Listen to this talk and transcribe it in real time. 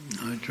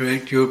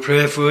Direct your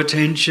prayerful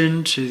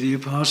attention to the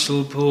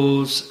Apostle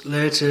Paul's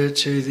letter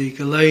to the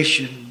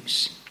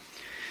Galatians.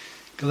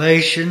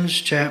 Galatians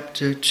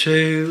chapter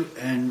 2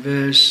 and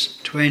verse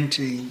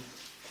 20.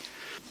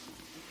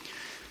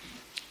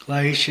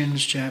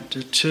 Galatians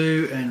chapter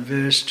 2 and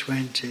verse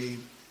 20.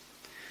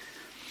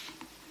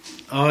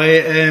 I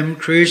am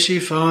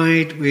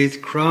crucified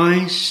with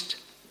Christ,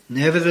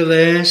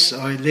 nevertheless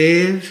I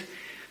live,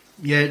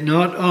 yet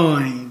not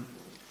I,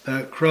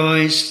 but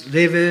Christ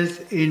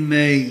liveth in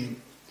me.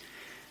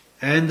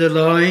 And the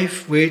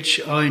life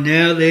which I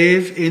now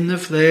live in the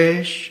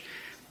flesh,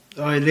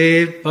 I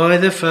live by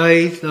the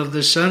faith of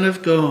the Son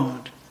of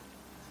God,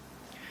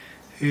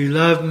 who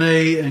loved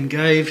me and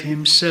gave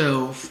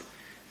himself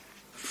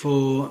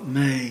for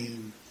me.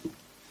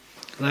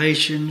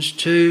 Galatians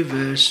 2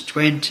 verse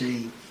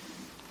 20.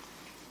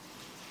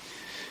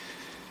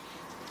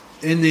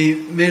 In the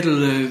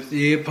middle of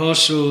the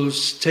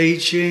Apostles'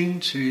 teaching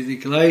to the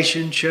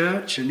Galatian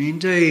church, and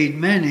indeed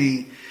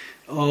many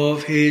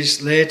of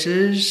his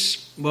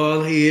letters,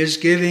 while he is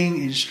giving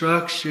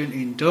instruction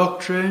in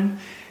doctrine,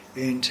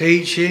 in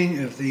teaching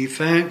of the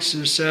facts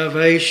of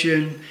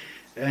salvation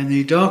and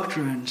the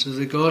doctrines of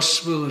the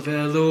gospel of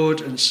our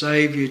Lord and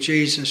Saviour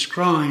Jesus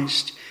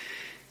Christ,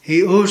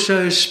 he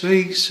also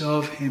speaks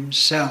of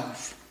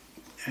himself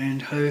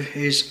and of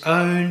his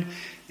own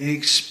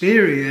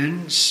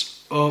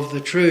experience of the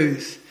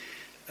truth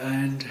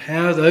and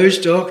how those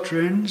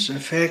doctrines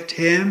affect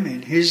him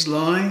in his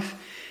life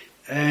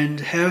and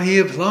how he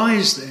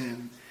applies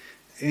them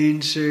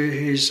into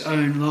his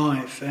own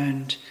life.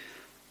 And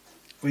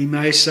we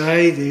may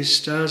say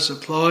this does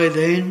apply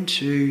then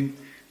to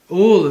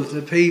all of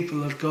the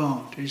people of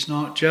God. It's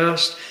not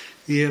just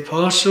the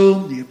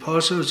apostle. The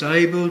apostle is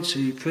able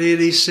to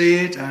clearly see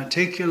it,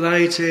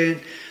 articulate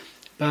it,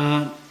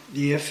 but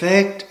the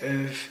effect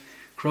of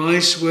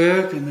Christ's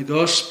work and the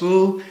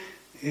gospel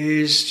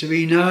is to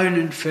be known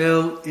and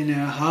felt in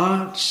our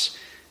hearts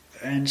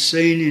and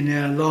seen in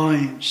our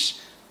lives.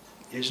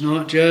 It's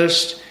not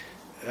just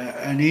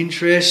an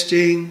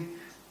interesting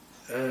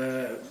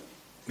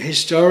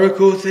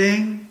historical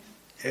thing.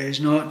 It's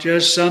not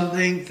just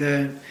something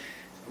that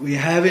we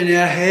have in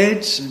our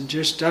heads and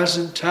just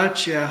doesn't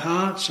touch our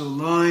hearts or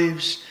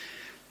lives.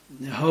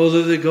 The whole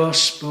of the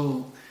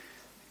gospel,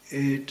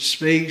 it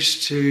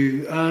speaks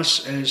to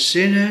us as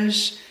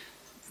sinners,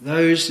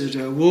 those that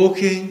are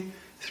walking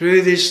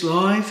through this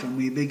life, and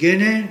we begin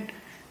it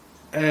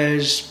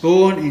as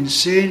born in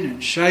sin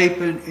and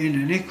shapen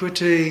in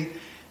iniquity,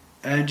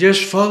 and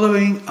just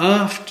following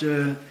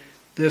after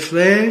the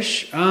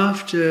flesh,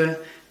 after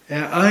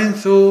our own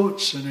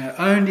thoughts and our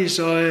own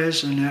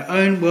desires and our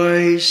own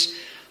ways,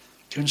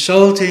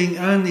 consulting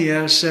only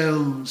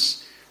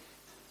ourselves.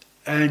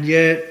 And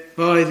yet,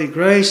 by the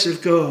grace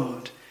of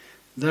God,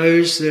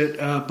 those that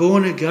are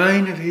born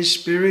again of his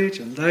Spirit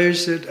and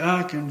those that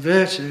are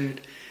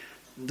converted,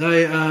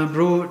 they are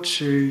brought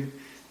to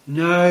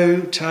know,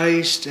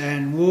 taste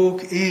and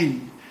walk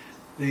in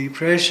the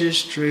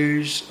precious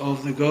truths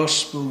of the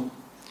gospel.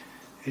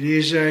 It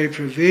is a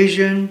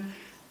provision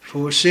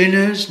for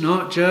sinners,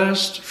 not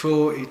just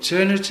for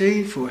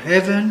eternity, for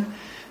heaven,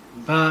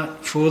 but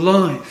for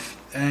life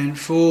and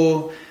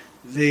for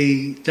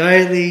the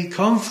daily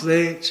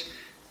conflict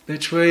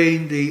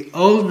between the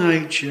old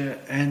nature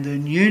and the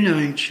new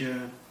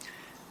nature,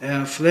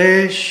 our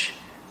flesh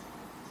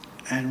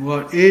and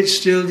what it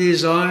still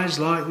desires,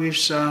 like we've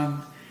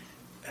sung,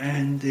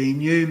 and the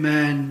new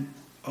man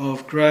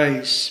of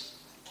grace.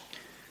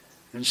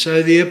 And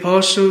so the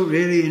apostle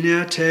really in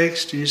our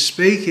text is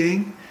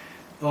speaking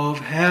of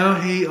how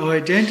he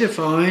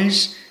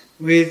identifies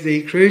with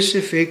the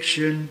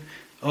crucifixion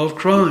of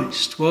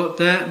Christ, what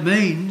that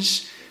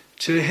means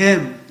to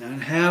him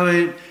and how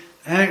it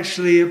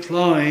actually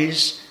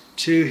applies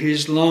to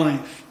his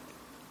life.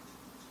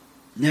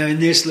 Now in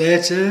this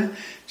letter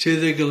to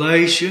the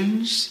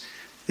Galatians,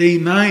 the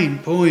main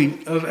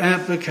point of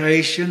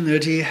application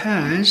that he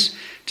has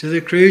to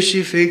the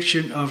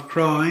crucifixion of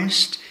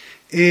Christ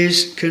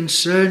is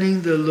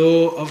concerning the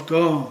law of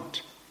God.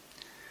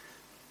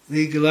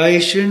 The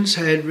Galatians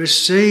had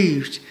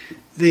received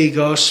the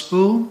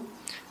gospel,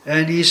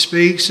 and he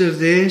speaks of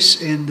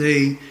this in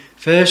the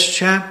first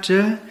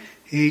chapter.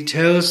 He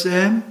tells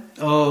them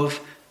of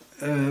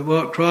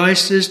what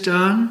Christ has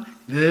done.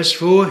 Verse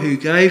 4, who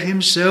gave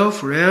himself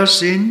for our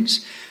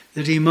sins,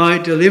 that he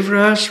might deliver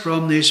us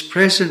from this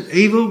present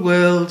evil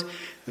world,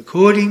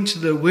 according to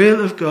the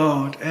will of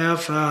God, our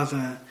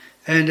Father,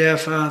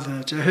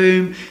 to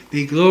whom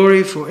be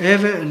glory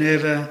forever and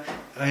ever.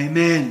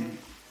 Amen.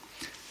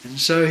 And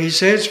so he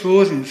sets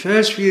forth in the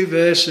first few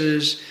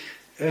verses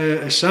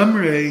a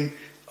summary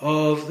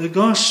of the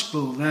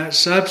gospel, that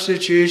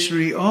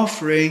substitutionary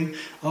offering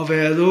of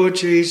our Lord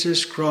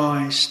Jesus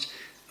Christ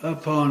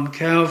upon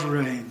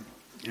Calvary.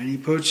 And he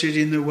puts it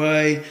in the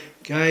way,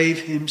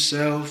 gave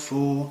himself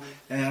for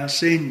our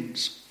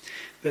sins.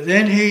 But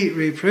then he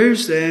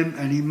reproves them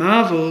and he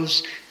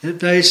marvels that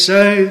they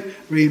so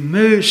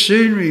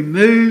soon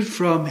removed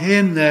from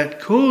him that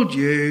called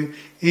you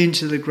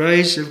into the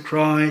grace of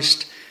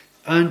Christ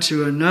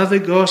unto another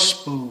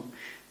gospel,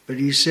 but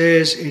he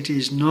says it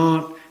is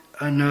not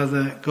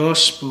another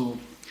gospel.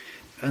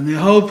 And the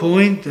whole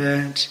point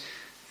that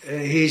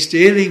he's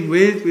dealing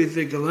with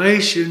the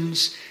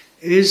Galatians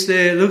is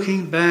they're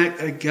looking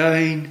back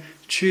again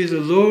to the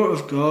law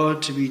of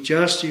God to be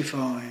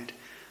justified.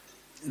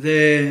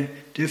 Their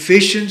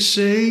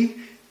deficiency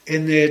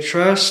in their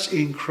trust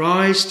in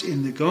Christ,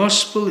 in the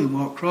gospel, in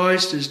what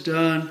Christ has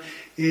done,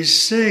 is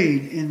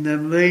seen in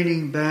them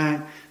leaning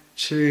back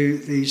to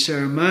the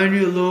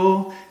ceremonial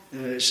law,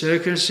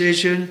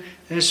 circumcision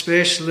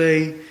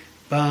especially.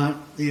 But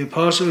the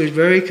apostle is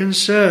very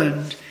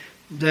concerned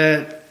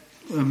that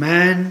a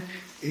man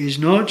is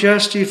not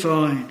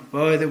justified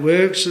by the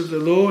works of the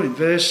law in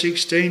verse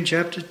 16,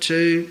 chapter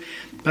 2,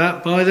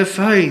 but by the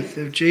faith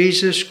of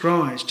Jesus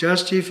Christ.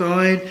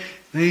 Justified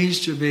means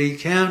to be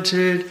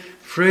counted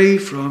free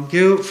from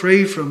guilt,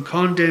 free from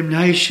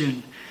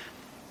condemnation.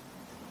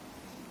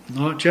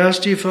 Not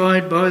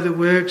justified by the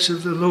works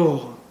of the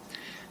law,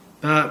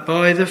 but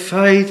by the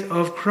faith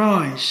of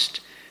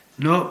Christ,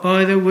 not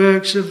by the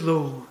works of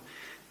law.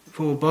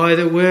 For by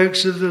the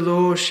works of the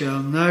law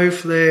shall no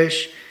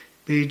flesh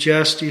be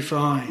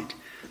justified.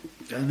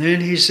 And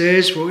then he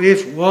says, for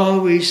if while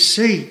we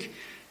seek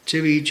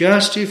to be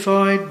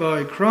justified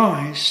by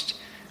Christ,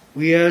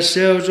 we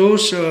ourselves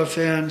also are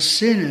found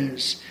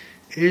sinners,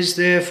 is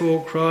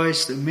therefore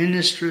Christ the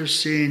minister of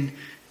sin?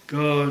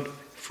 God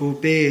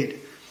forbid.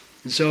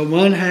 And so on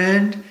one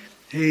hand,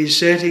 he's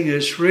setting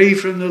us free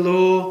from the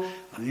law.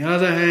 On the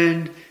other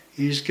hand,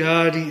 he's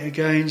guarding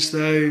against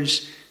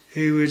those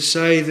who would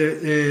say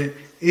that there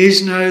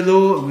is no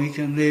law and we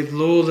can live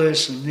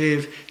lawless and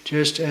live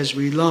just as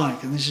we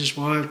like. And this is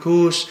why, of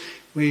course,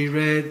 we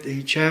read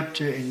the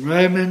chapter in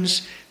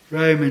Romans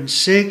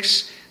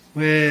 6,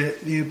 where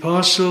the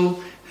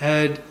apostle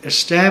had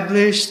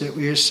established that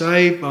we are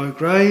saved by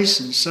grace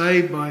and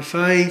saved by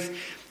faith,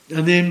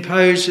 and then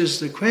poses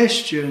the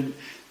question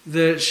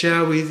that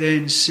shall we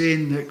then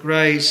sin that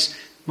grace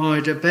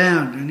might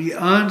abound? And he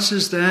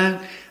answers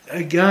that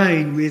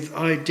again with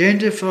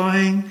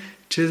identifying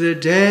to the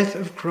death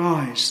of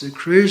Christ, the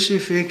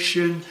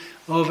crucifixion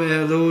of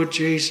our Lord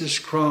Jesus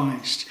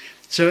Christ.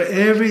 So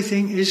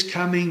everything is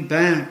coming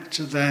back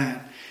to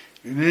that.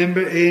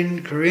 Remember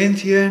in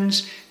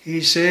Corinthians,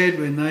 he said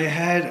when they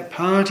had a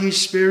party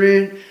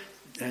spirit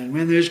and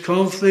when there's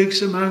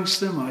conflicts amongst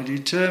them, I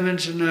determined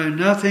to know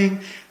nothing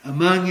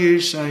among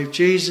you save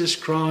Jesus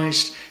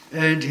Christ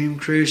and him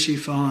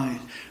crucified.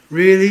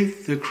 Really,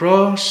 the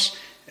cross,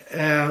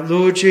 our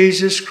Lord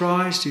Jesus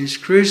Christ, his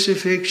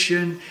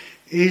crucifixion,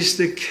 is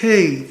the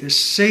key, the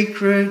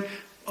secret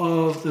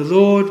of the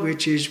Lord,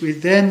 which is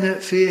with them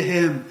that fear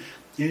him.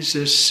 It's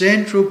the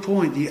central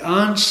point, the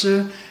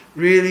answer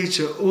really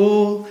to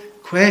all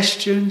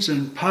questions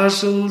and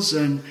puzzles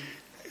and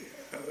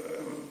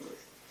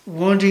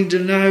wanting to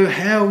know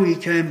how we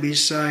can be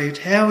saved,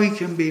 how we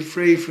can be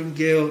free from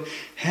guilt,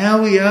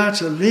 how we are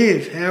to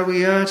live, how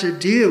we are to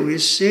deal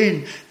with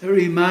sin that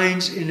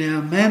remains in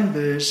our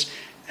members,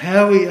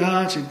 how we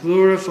are to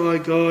glorify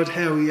God,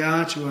 how we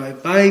are to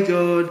obey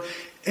God.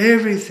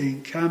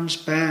 Everything comes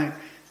back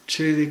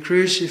to the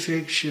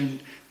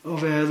crucifixion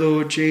of our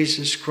Lord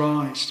Jesus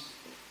Christ.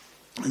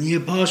 And the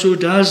apostle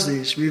does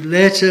this with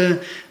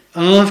letter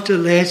after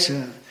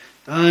letter,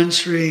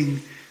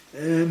 answering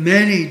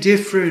many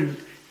different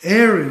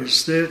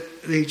errors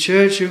that the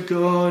Church of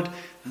God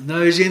and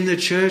those in the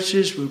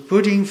churches were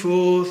putting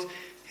forth.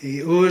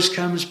 He always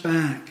comes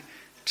back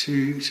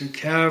to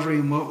Calvary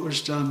and what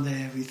was done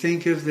there. We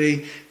think of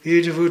the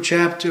beautiful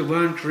chapter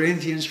 1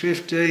 Corinthians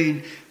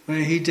 15,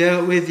 where he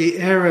dealt with the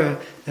error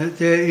that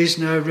there is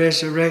no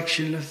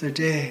resurrection of the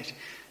dead,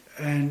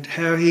 and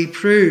how he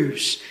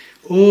proves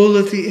all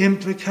of the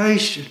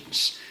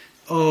implications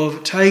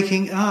of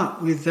taking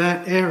up with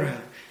that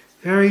error.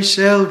 Very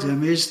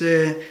seldom is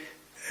there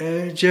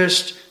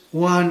just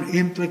one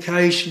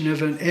implication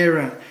of an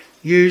error.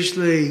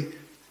 Usually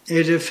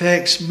it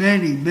affects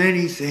many,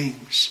 many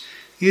things.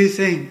 You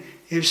think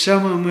if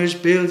someone was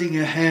building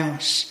a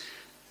house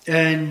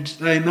and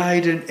they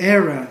made an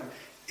error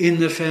in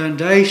the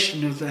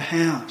foundation of the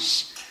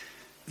house,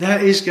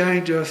 that is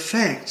going to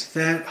affect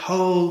that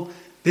whole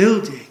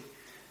building.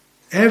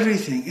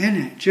 Everything in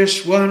it,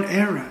 just one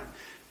error.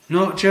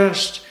 Not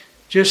just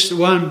the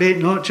one bit,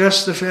 not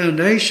just the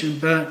foundation,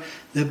 but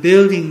the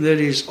building that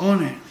is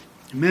on it.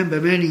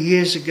 Remember many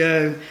years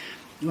ago,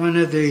 one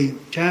of the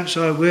chaps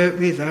I worked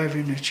with over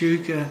in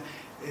Echuca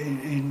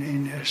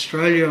in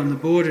Australia on the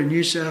border,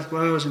 New South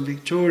Wales and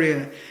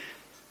Victoria,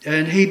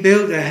 and he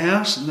built a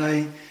house, and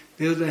they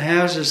built the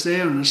houses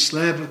there on a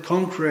slab of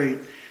concrete.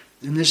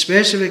 And the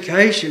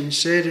specifications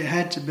said it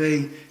had to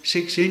be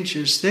 6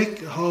 inches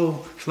thick, a whole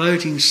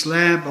floating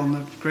slab on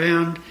the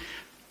ground.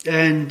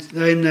 And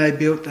then they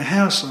built the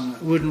house on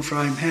it, wooden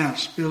frame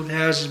house. Built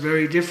houses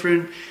very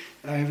different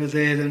over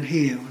there than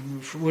here.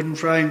 The wooden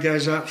frame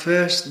goes up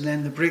first, and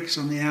then the bricks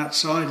on the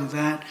outside of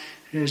that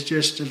is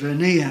just a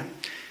veneer.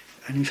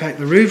 And in fact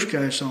the roof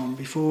goes on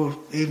before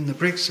even the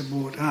bricks are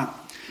brought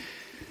up.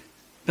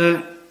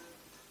 But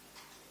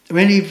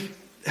when he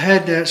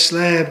had that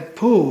slab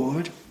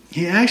poured,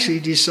 he actually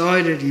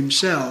decided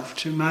himself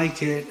to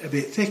make it a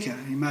bit thicker.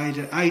 He made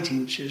it 8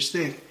 inches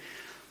thick.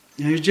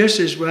 And just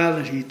as well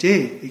that he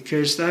did,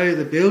 because though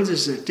the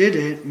builders that did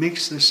it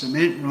mixed the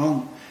cement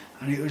wrong,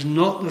 and it was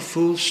not the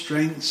full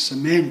strength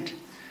cement.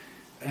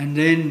 And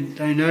then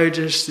they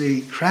noticed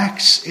the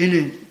cracks in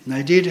it, and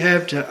they did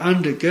have to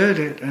undergird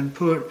it and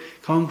put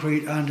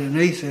concrete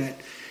underneath it.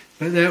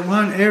 But that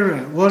one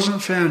error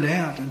wasn't found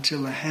out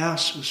until the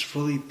house was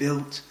fully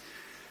built.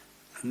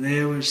 And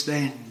there was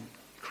then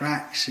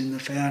cracks in the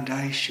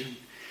foundation.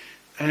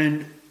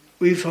 And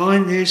we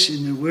find this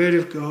in the Word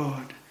of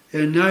God.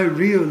 There are no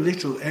real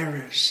little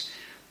errors,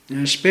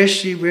 and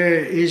especially where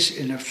it is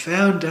in a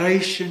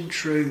foundation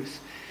truth.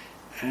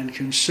 And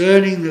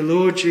concerning the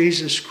Lord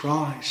Jesus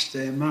Christ,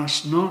 there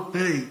must not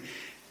be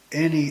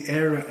any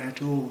error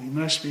at all. We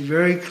must be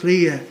very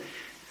clear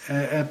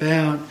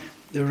about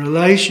the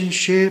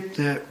relationship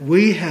that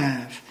we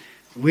have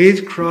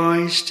with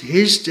Christ,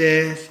 his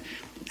death,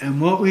 and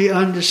what we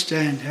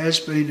understand has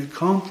been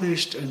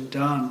accomplished and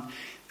done,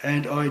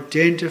 and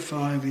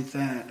identify with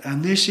that.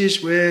 And this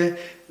is where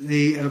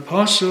the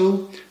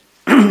apostle,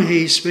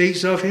 he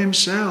speaks of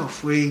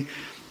himself.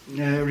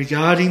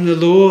 Regarding the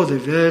law, the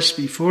verse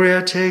before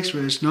our text,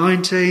 verse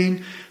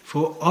 19,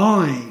 for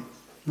I,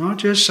 not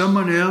just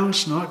someone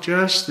else, not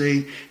just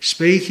the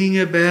speaking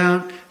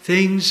about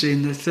things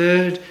in the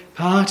third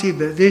party,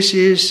 but this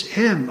is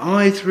him.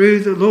 I,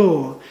 through the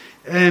law,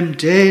 am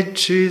dead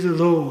to the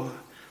law,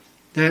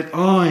 that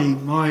I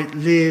might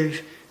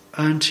live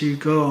unto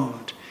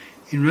God.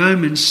 In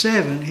Romans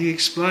 7, he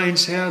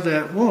explains how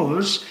that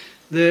was,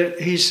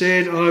 that he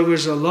said, I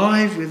was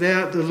alive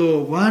without the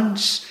law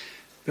once,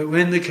 but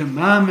when the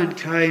commandment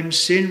came,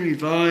 sin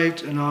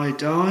revived and I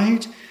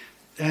died,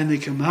 and the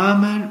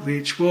commandment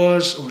which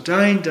was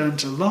ordained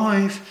unto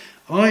life,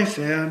 I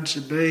found to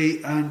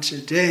be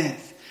unto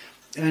death.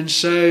 And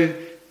so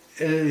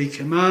the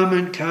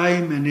commandment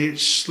came and it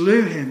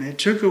slew him. It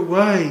took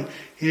away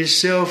his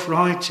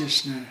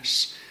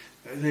self-righteousness.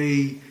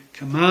 The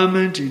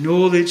commandment in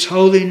all its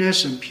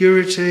holiness and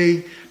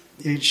purity,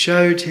 it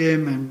showed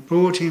him and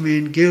brought him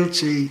in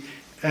guilty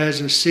as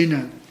a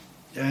sinner.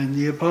 And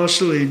the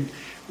apostle in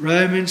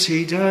Romans,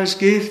 he does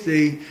give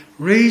the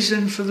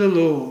reason for the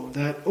law,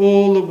 that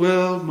all the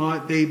world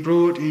might be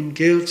brought in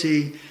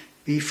guilty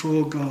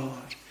before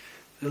God.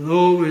 The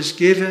law was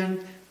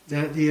given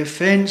that the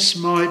offence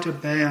might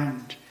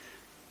abound.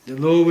 The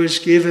law was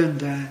given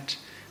that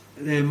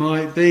there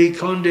might be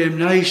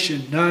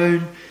condemnation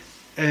known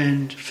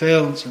and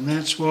felt. And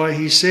that's why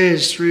he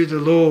says through the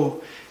law,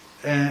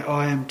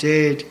 I am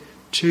dead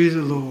to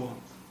the law,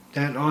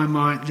 that I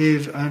might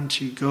live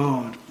unto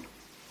God.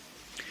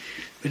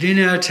 But in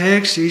our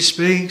text he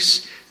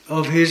speaks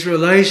of his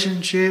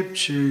relationship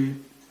to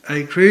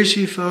a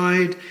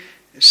crucified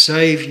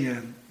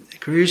Saviour, a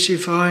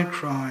crucified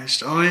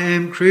Christ. I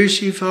am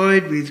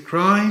crucified with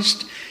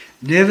Christ,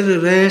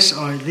 nevertheless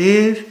I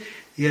live,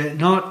 yet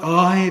not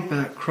I,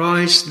 but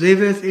Christ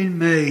liveth in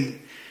me.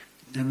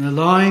 And the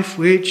life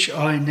which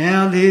I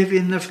now live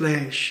in the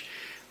flesh,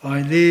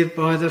 I live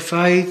by the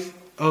faith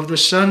of the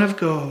Son of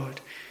God,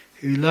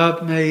 who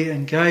loved me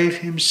and gave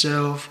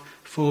himself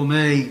for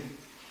me.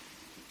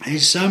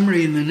 His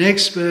summary in the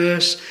next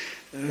verse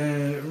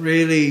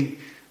really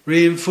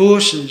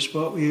reinforces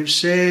what we have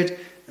said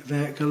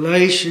about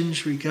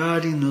Galatians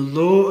regarding the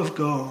law of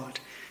God.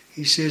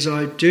 He says,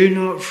 I do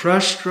not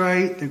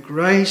frustrate the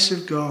grace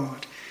of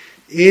God.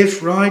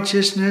 If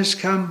righteousness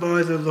come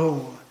by the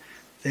law,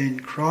 then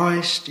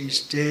Christ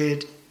is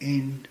dead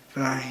in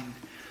vain.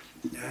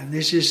 And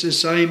this is the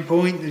same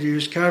point that he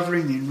was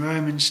covering in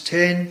Romans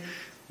 10,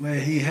 where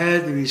he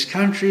had his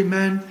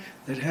countrymen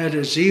that had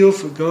a zeal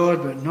for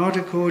God, but not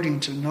according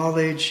to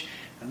knowledge,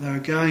 and they were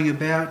going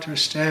about to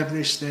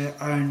establish their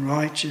own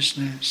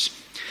righteousness.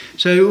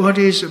 So what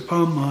is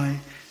upon my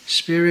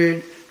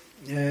spirit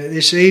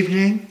this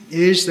evening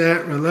is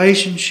that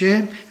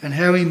relationship and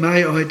how we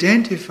may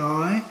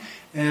identify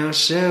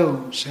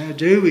ourselves. How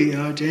do we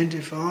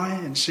identify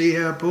and see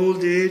how Paul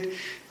did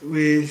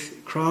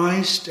with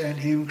Christ and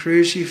him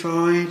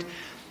crucified?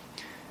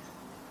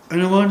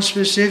 And I want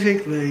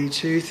specifically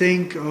to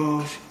think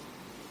of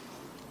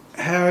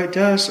how it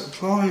does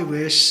apply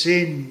where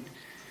sin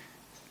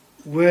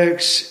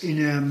works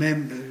in our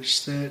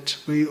members, that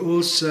we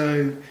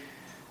also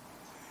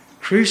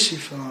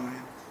crucify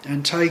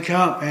and take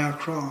up our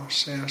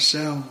cross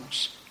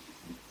ourselves.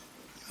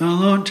 I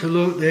want to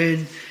look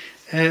then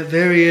at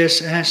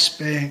various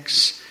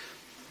aspects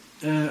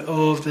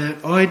of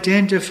that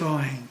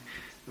identifying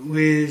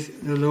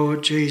with the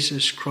Lord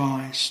Jesus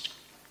Christ.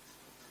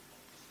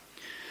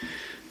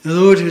 The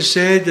Lord has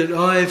said that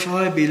if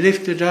I be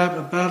lifted up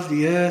above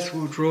the earth,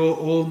 will draw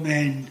all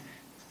men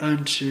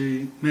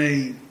unto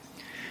me.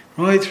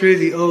 Right through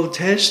the Old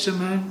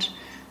Testament,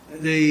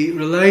 the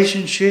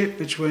relationship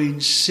between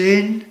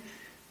sin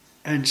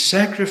and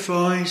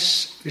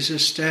sacrifice is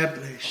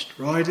established.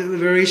 Right at the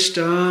very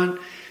start,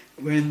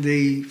 when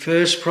the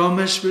first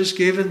promise was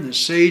given, the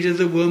seed of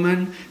the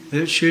woman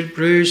that should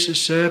bruise the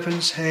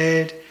serpent's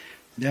head,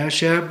 thou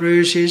shalt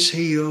bruise his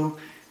heel.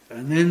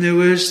 And then there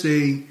was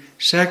the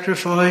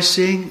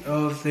sacrificing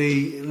of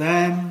the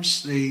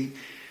lambs, the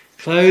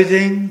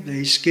clothing,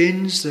 the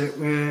skins that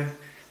were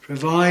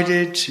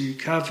provided to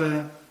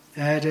cover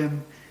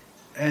Adam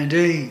and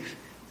Eve.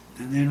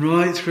 And then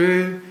right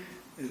through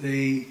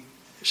the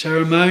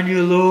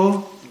ceremonial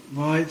law,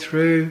 right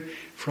through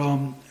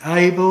from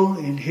Abel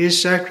in his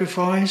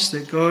sacrifice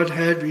that God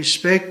had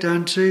respect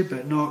unto,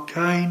 but not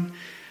Cain,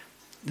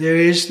 there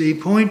is the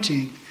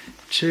pointing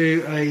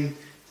to a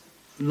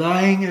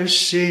laying of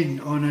sin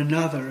on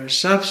another, a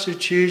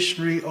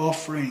substitutionary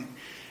offering.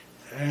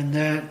 And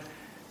that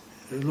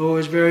the law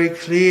is very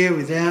clear,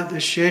 without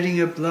the shedding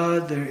of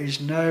blood there is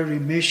no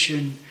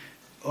remission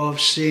of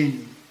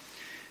sin.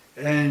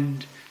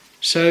 And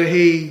so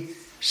he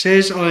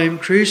says, I am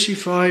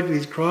crucified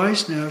with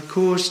Christ. Now, of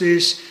course,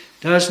 this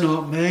does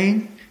not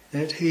mean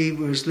that he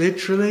was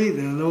literally,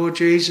 the Lord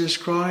Jesus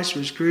Christ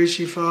was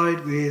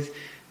crucified with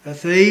a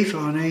thief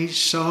on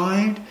each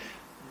side.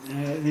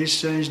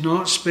 This is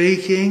not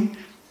speaking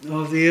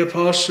of the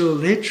apostle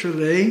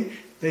literally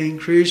being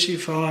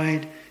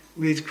crucified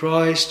with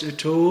Christ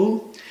at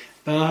all,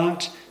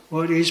 but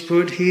what is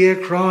put here,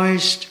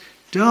 Christ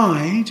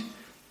died,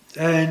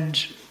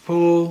 and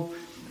Paul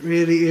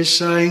really is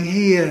saying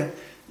here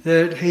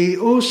that he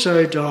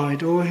also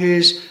died, or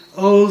his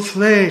old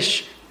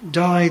flesh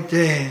died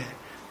there,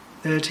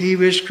 that he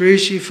was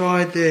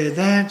crucified there.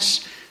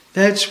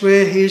 That's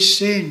where his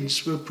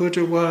sins were put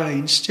away.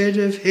 Instead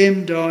of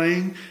him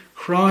dying,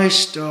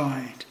 Christ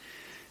died.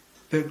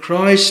 But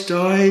Christ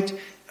died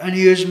and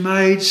he was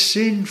made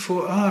sin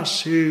for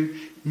us who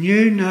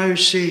knew no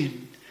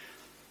sin.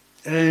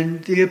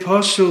 And the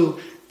apostle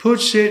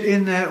puts it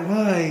in that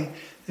way,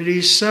 that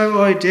he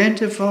so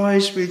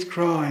identifies with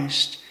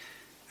Christ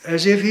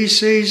as if he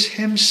sees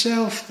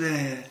himself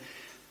there.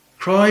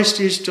 Christ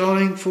is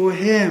dying for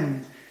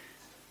him,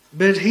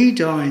 but he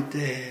died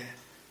there.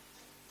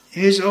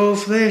 His old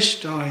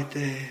flesh died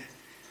there.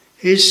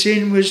 His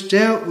sin was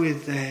dealt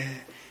with there.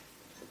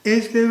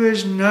 If there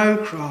was no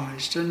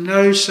Christ and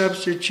no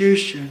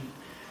substitution,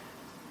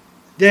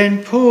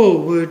 then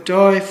Paul would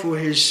die for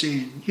his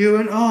sin. You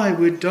and I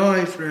would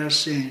die for our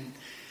sin.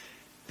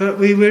 But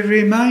we would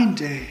remain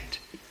dead,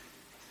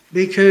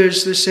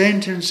 because the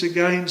sentence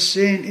against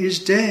sin is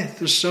death.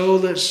 The soul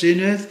that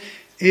sinneth,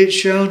 it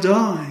shall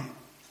die.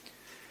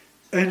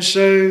 And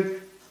so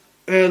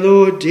our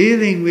Lord,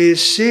 dealing with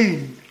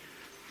sin,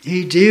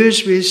 he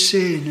deals with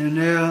sin, and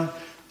our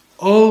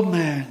old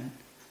man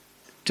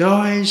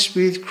dies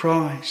with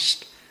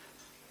Christ.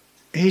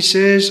 He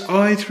says,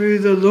 I through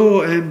the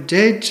law am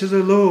dead to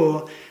the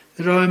law,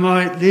 that I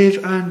might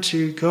live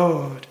unto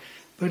God.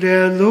 But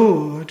our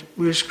Lord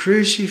was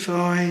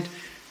crucified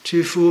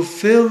to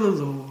fulfill the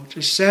law,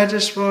 to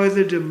satisfy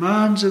the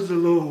demands of the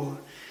law,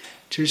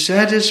 to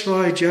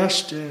satisfy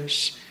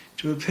justice,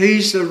 to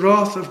appease the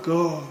wrath of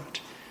God.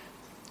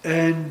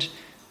 And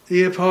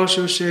the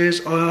apostle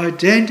says, I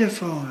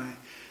identify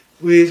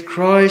with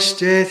Christ's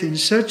death in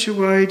such a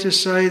way to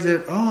say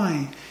that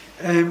I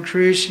am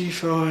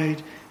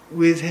crucified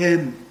with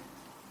him.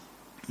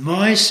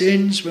 My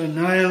sins were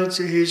nailed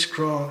to his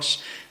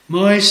cross.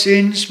 My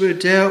sins were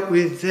dealt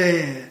with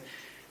there.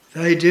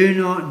 They do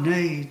not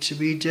need to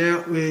be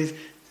dealt with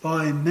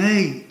by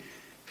me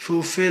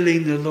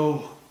fulfilling the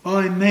law,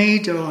 by me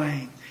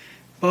dying,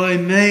 by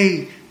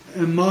me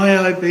and my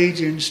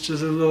obedience to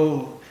the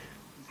law.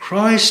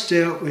 Christ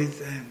dealt with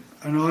them,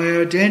 and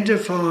I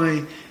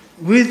identify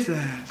with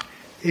that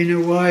in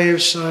a way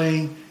of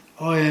saying,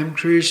 I am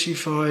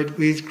crucified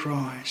with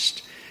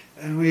Christ.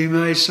 And we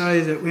may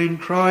say that when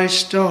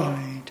Christ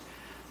died,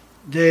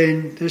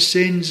 then the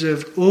sins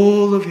of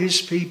all of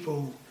his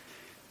people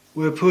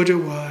were put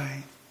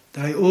away.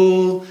 They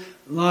all,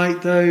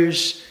 like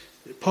those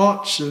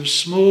pots of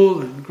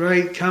small and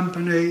great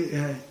company,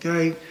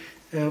 great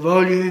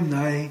volume,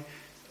 they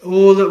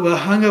all that were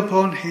hung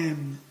upon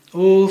him,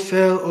 all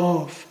fell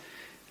off.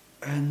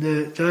 And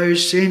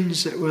those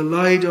sins that were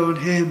laid on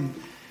him,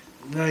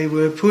 they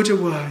were put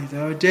away,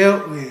 they were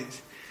dealt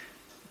with.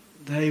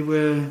 They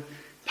were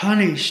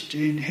punished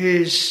in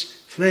his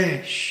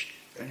flesh,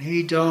 and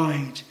he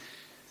died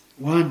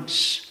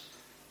once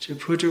to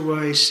put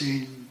away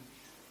sin.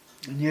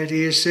 And yet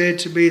he is said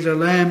to be the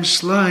Lamb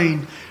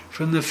slain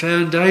from the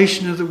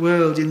foundation of the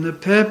world in the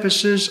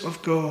purposes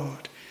of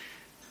God.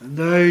 And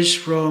those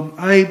from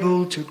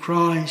Abel to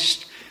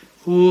Christ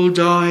all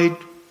died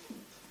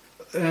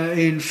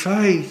in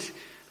faith,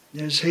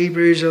 as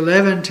Hebrews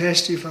 11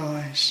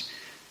 testifies,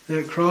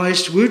 that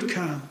Christ would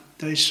come.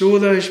 They saw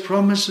those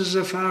promises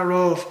afar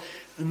off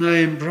and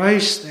they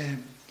embraced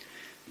them.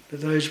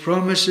 But those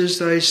promises,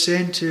 they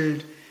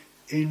centered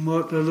in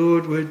what the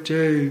Lord would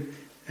do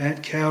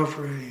at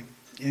Calvary.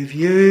 If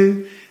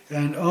you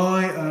and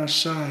I are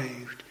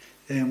saved,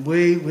 then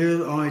we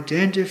will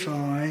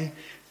identify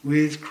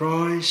with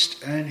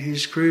Christ and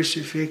his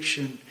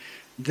crucifixion.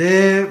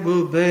 There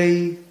will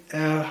be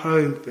our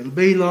hope. It'll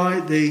be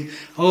like the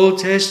Old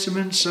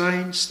Testament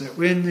saints, that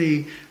when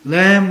the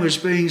Lamb was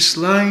being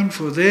slain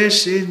for their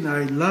sin,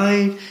 they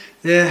laid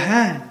their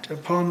hand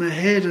upon the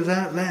head of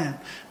that lamb.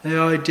 They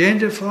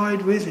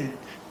identified with it.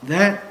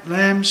 That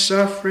lamb's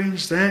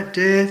sufferings, that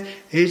death,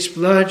 its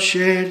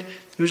bloodshed,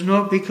 was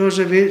not because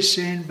of its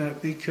sin,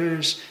 but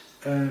because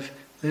of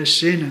the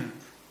sinner.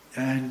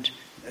 And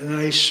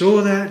they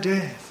saw that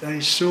death. They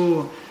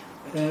saw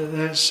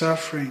that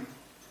suffering.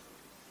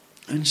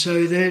 And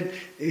so that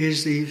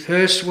is the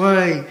first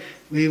way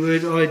we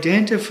would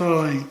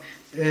identify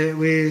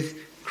with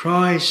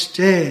Christ's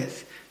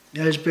death,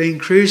 as being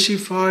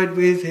crucified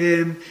with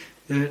him,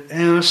 that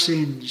our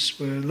sins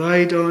were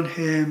laid on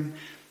him,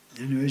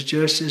 and it was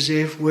just as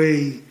if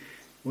we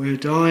were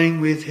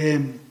dying with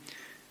him,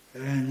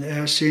 and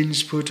our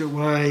sins put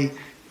away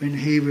when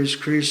he was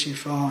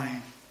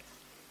crucified.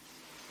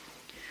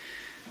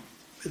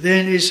 But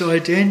then is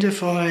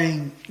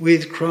identifying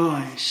with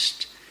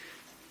Christ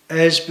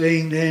as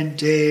being then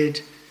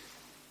dead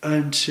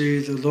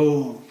unto the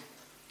law.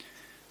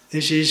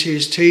 This is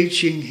his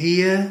teaching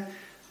here,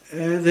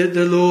 that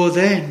the law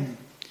then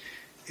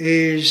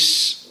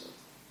is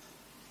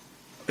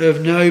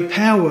of no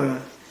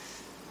power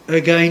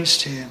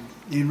against him.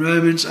 In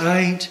Romans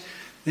 8,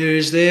 there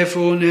is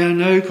therefore now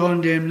no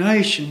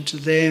condemnation to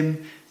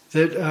them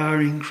that are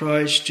in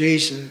Christ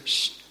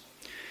Jesus.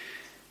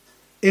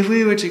 If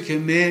we were to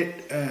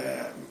commit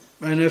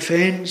an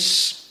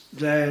offence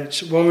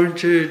that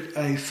warranted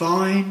a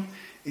fine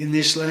in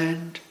this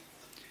land,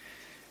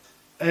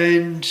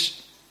 and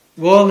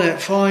while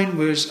that fine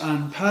was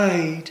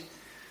unpaid,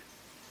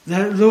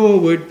 that law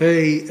would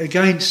be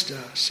against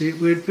us. It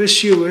would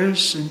pursue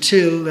us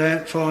until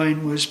that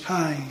fine was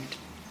paid.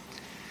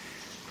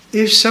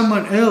 If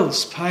someone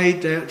else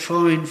paid that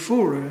fine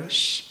for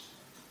us,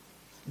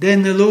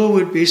 then the law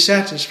would be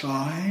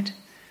satisfied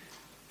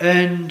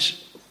and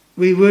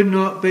we would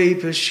not be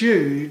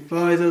pursued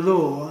by the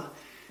law.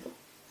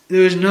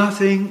 There was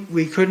nothing,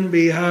 we couldn't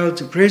be held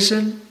to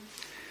prison,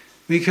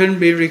 we couldn't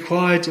be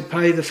required to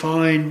pay the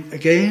fine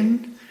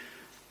again,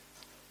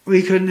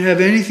 we couldn't have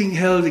anything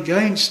held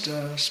against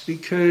us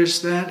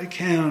because that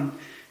account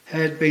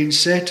had been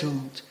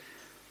settled.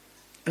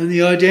 And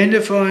the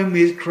identifying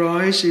with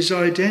Christ is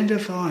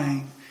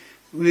identifying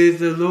with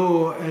the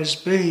law as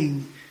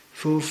being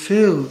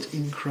fulfilled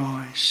in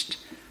Christ.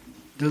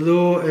 The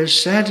law is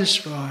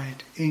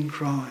satisfied in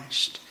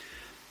Christ.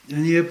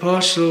 And the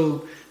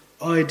apostle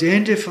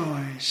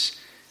identifies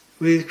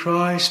with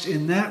Christ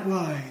in that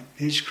way,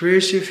 his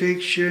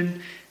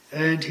crucifixion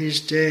and his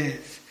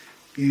death.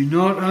 You're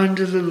not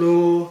under the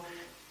law,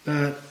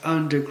 but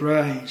under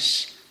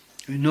grace.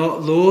 You're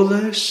not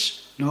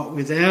lawless, not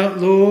without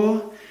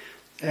law,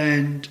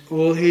 and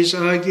all his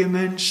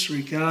arguments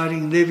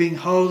regarding living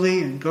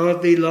holy and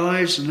godly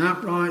lives and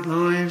upright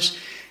lives,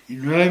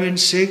 in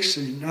Romans 6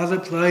 and in other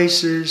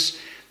places,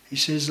 he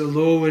says the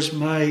law was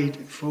made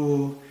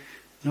for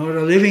not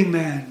a living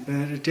man,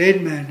 but a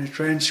dead man, a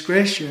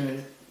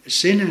transgressor,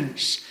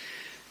 sinners.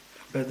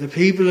 But the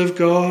people of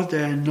God,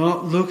 they are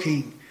not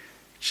looking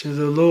to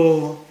the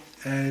law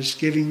as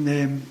giving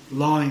them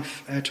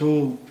life at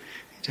all.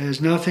 It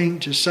has nothing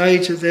to say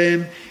to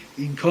them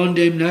in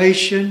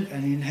condemnation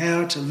and in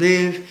how to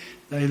live.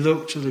 They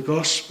look to the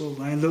gospel.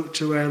 They look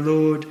to our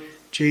Lord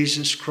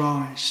Jesus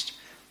Christ.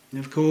 And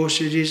of course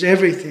it is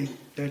everything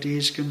that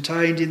is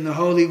contained in the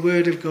Holy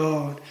Word of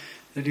God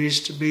that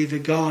is to be the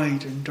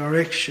guide and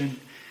direction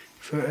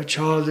for a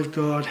child of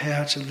God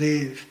how to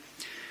live.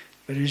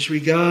 But as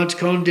regards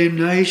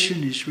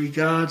condemnation, as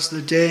regards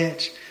the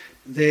debt,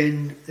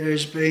 then there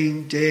is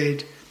being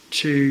dead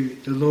to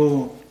the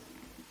law.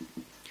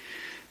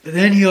 But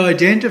then he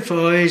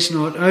identifies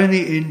not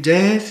only in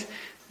death,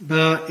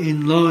 but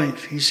in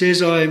life. He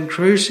says, I am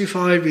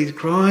crucified with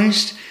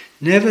Christ,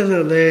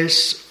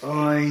 nevertheless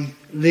I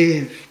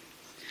live.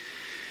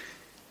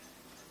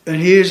 And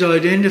he is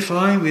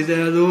identifying with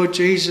our Lord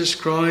Jesus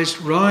Christ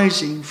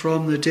rising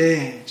from the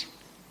dead.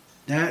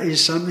 That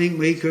is something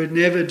we could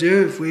never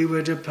do if we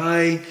were to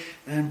pay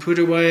and put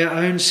away our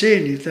own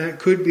sin. If that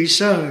could be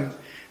so,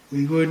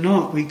 we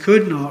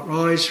could not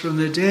rise from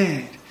the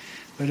dead.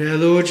 But our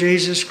Lord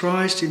Jesus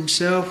Christ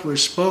himself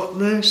was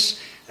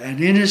spotless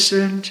and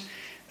innocent,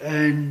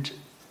 and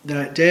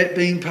that debt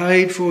being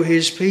paid for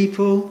his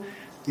people,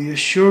 the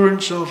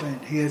assurance of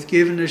it. He hath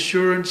given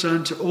assurance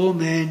unto all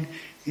men,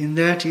 in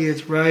that he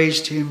hath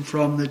raised him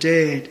from the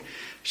dead.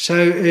 So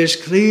as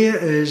clear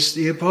as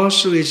the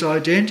apostle is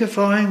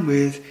identifying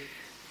with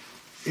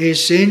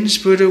his sins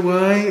put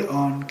away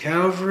on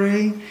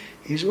Calvary,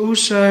 he's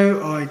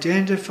also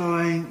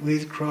identifying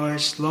with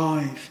Christ's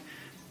life.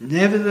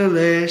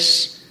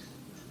 Nevertheless,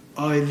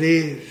 I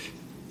live.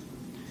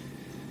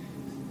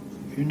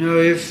 You know,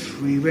 if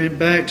we went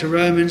back to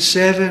Romans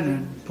 7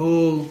 and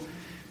Paul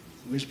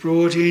was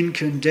brought in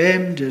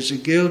condemned as a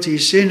guilty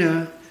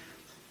sinner,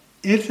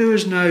 if there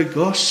was no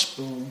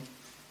gospel,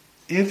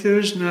 if there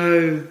was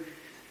no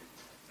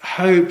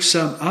hope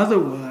some other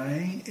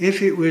way,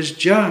 if it was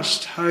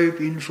just hope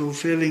in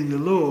fulfilling the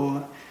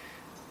law,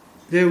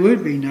 there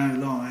would be no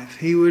life.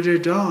 He would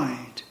have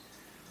died.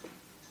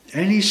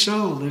 Any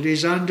soul that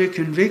is under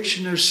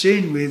conviction of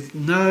sin with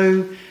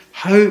no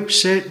hope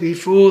set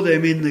before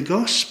them in the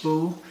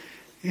gospel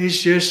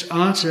is just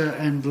utter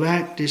and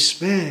black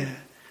despair.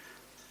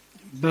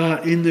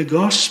 But in the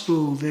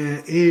gospel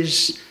there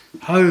is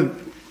hope,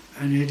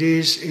 and it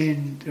is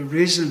in the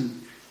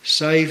risen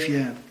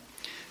Saviour.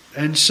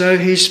 And so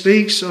he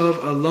speaks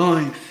of a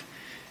life,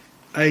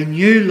 a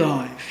new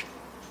life.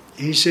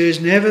 He says,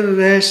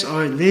 nevertheless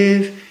I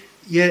live,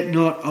 yet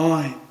not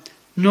I.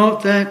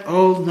 Not that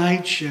old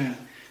nature,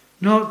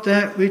 not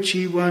that which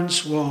he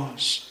once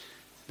was.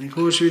 And of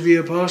course with the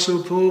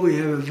Apostle Paul we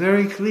have a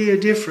very clear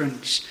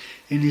difference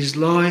in his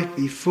life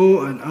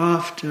before and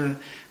after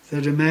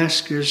the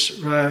Damascus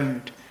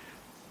Road.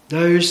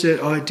 Those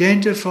that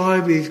identify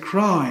with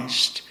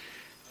Christ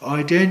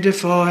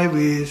identify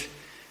with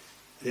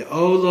the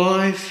old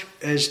life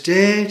as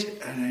dead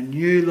and a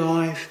new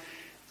life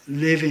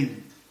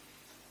living.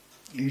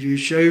 You do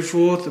show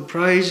forth the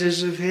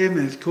praises of him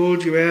who hath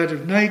called you out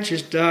of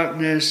nature's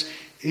darkness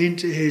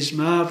into his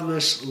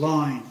marvellous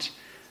light.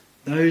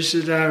 Those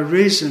that are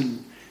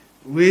risen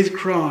with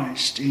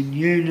Christ in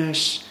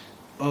newness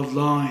of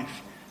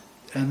life.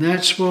 And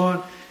that's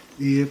what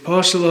the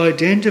apostle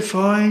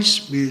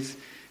identifies with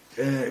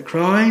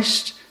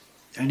Christ.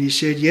 And he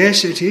said,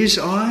 yes, it is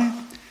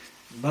I,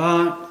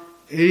 but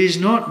it is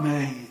not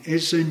me.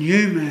 It's a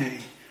new me.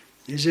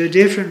 It's a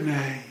different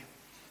me.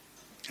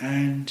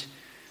 And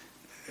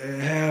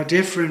how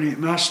different it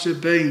must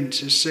have been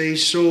to see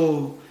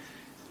Saul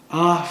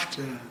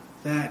after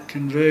that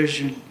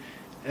conversion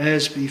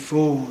as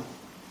before.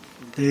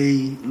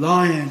 The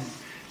lion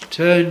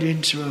turned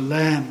into a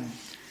lamb,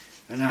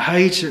 and a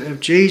hater of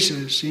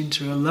Jesus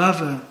into a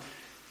lover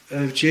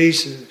of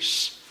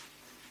Jesus.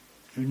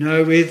 You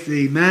know, with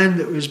the man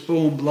that was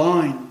born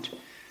blind,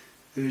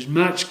 there was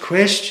much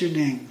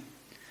questioning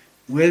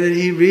whether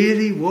he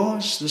really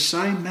was the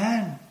same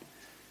man.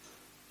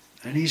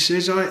 And he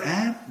says, I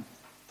am.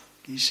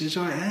 He says,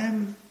 I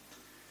am.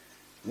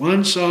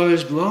 Once I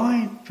was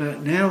blind,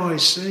 but now I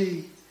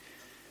see.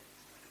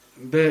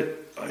 But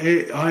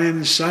I am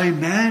the same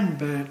man,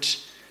 but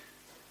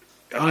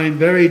I am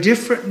very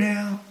different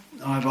now.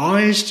 I have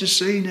eyes to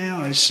see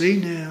now, I see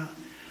now.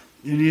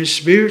 In a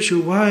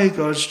spiritual way,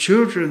 God's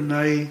children,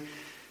 they,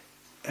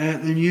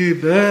 at the new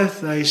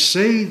birth, they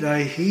see,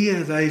 they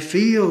hear, they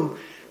feel.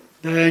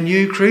 They are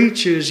new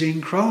creatures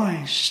in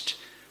Christ.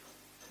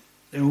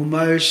 They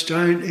almost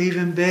don't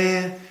even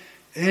bear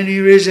any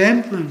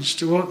resemblance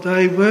to what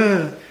they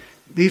were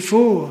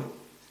before.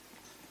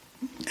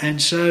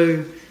 And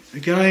so,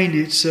 again,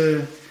 it's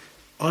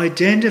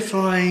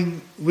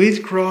identifying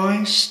with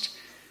Christ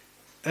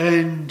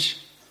and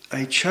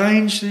a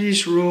change that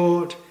is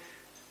wrought,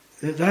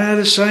 that they are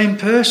the same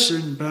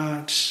person,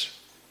 but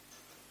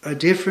a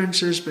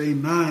difference has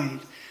been made.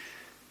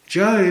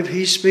 Job,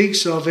 he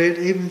speaks of it,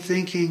 even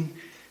thinking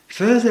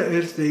further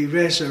of the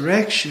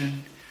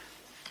resurrection,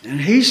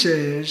 and he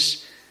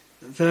says,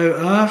 though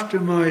after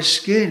my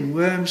skin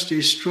worms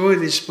destroy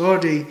this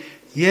body,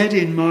 yet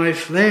in my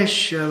flesh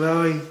shall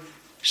I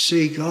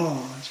see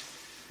God,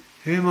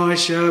 whom I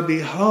shall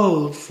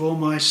behold for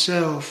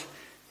myself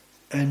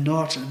and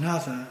not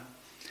another.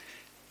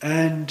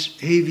 And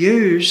he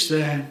views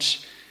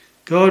that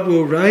God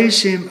will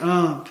raise him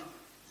up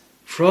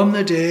from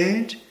the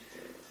dead.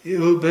 It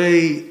will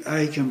be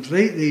a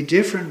completely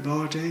different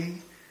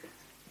body.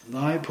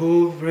 Like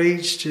Paul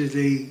reads to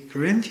the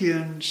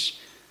Corinthians,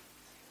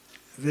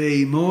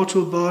 the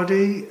mortal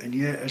body and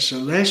yet a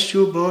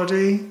celestial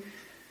body.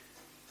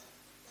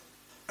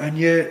 And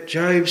yet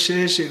Job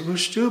says it will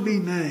still be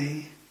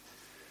me.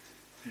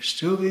 It will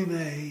still be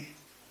me.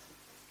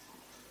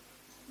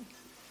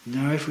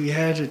 Now, if we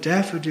had a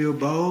daffodil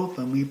bulb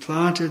and we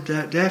planted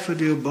that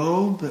daffodil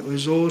bulb that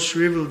was all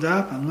shriveled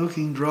up and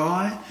looking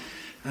dry,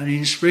 and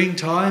in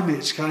springtime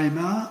it came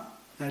up,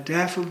 that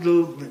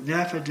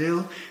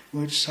daffodil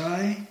would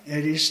say,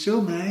 it is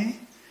still me.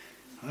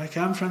 I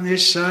come from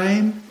this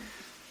same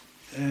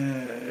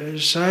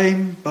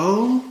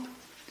bulb.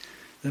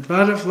 The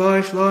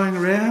butterfly flying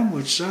around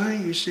would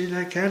say, you see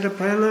that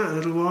caterpillar a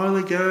little while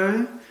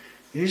ago?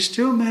 It's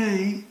still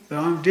me, but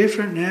I'm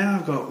different now,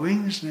 I've got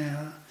wings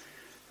now.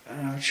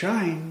 And I've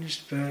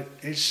changed, but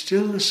it's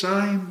still the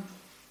same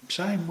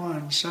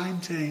one, same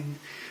thing.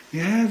 You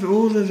have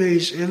all of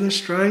these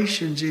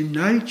illustrations in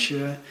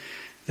nature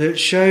that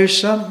show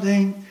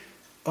something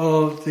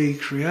of the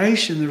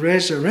creation, the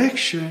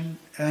resurrection,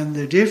 and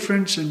the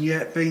difference, and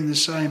yet being the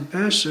same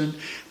person,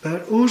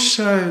 but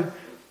also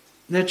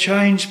the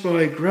change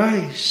by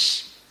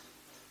grace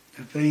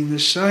of being the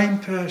same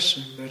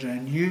person, but a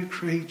new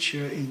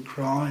creature in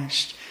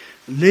Christ,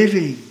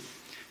 living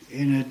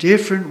in a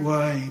different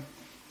way,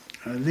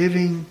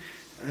 living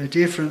a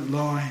different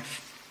life.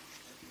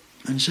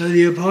 And so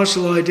the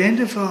apostle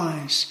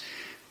identifies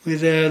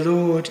with our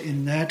Lord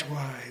in that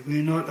way.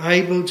 We're not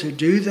able to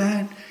do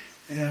that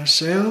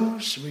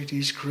ourselves. It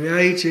is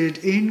created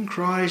in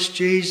Christ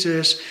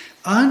Jesus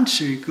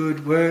unto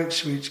good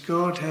works which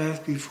God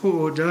hath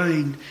before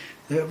ordained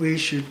that we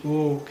should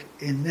walk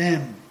in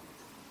them.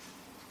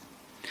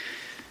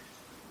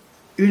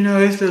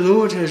 if the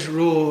Lord has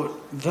wrought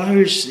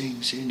those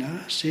things in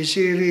us, if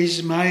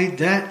He's made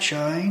that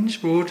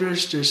change, brought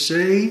us to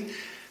see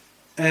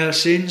our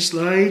sins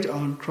laid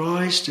on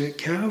Christ at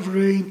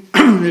Calvary,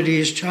 that He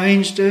has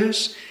changed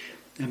us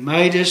and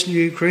made us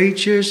new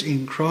creatures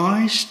in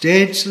Christ,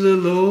 dead to the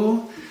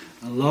law,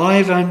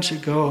 alive unto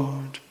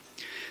God,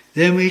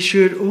 then we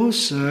should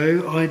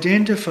also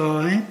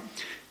identify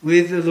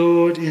with the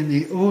Lord in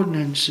the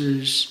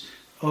ordinances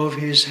of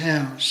His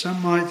house.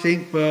 Some might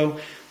think, well,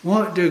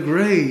 what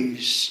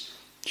degrees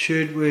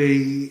should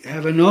we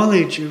have a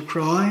knowledge of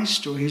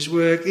Christ or His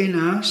work in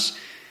us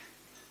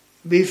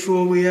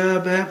before we are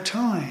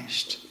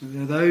baptized?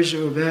 Those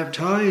who were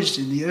baptized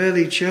in the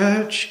early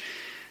church,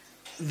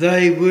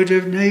 they would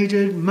have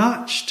needed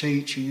much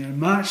teaching and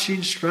much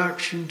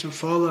instruction to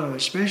follow,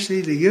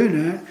 especially the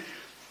eunuch,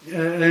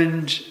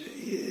 and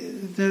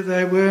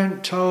they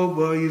weren't told,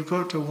 well, you've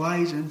got to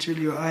wait until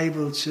you're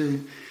able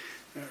to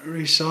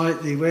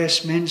recite the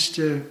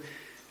Westminster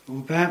or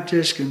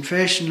Baptist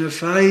Confession of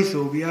Faith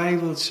or be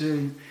able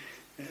to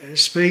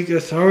speak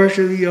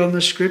authoritatively on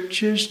the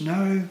Scriptures.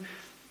 No,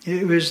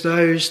 it was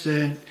those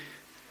that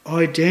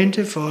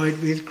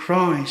identified with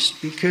Christ,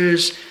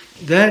 because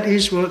that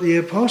is what the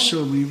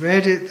apostle, we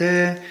read it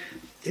there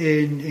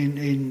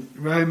in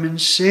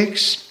Romans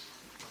 6,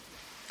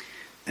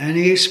 and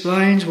he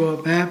explains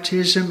what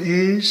baptism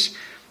is.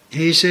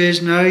 He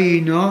says, know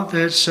ye not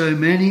that so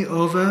many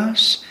of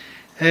us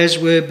as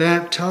were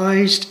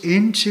baptized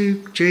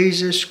into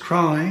Jesus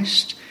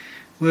Christ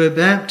were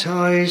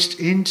baptized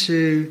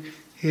into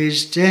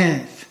His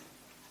death?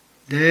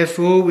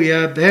 Therefore we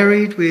are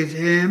buried with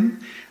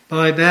Him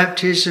by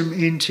baptism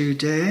into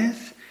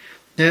death,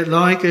 that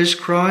like as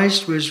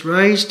Christ was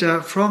raised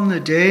up from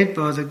the dead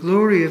by the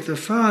glory of the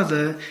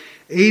Father,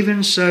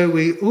 even so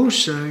we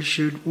also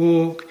should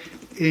walk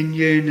in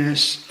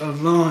newness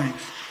of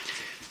life.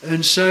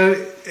 And so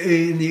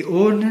in the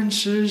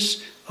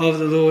ordinances of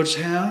the Lord's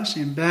house,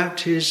 in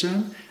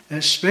baptism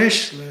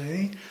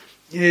especially,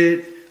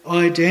 it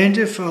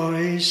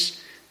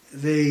identifies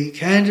the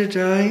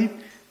candidate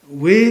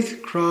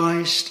with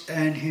Christ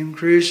and Him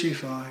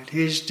crucified.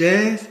 His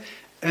death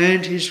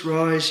and His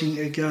rising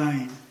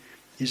again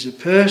is a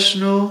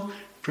personal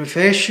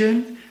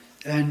profession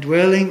and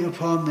dwelling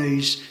upon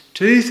these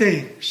two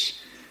things: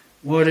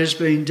 what has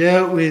been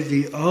dealt with,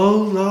 the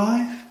old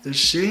life, the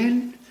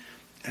sin,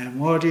 and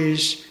what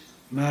is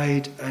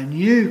made a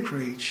new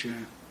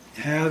creature,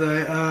 how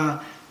they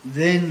are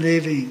then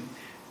living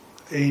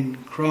in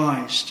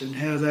Christ and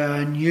how they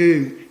are a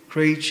new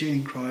creature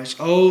in Christ.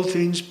 Old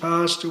things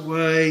passed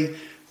away,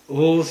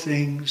 all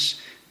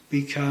things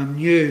become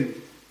new.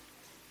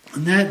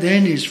 And that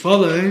then is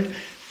followed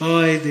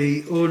by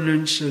the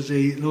ordinance of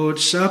the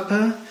Lord's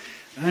Supper.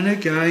 And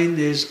again,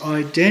 there's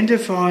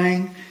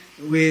identifying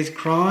with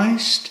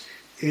Christ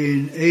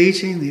in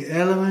eating the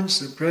elements,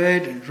 the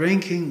bread, and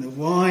drinking the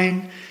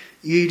wine.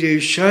 Ye do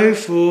show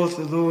forth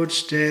the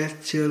Lord's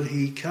death till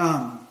He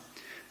come.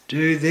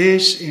 Do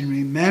this in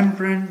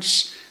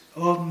remembrance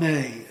of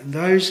me. And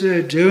those that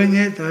are doing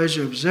it, those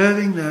who are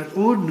observing that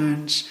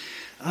ordinance,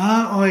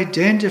 are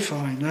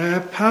identifying, they are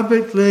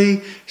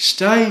publicly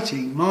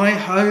stating, my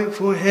hope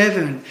for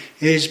heaven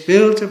is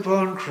built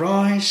upon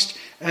Christ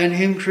and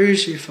Him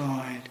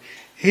crucified.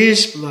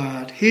 His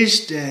blood,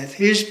 His death,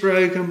 His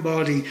broken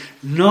body,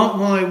 not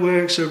my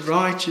works of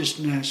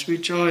righteousness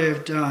which I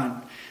have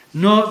done,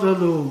 not the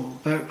law,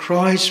 but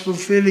Christ's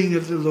fulfilling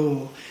of the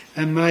law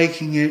and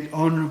making it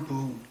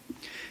honourable.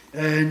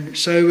 And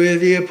so where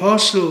the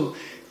apostle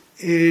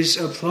is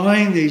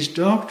applying these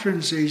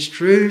doctrines, these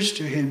truths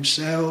to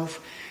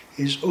himself,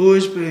 has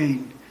always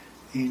been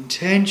the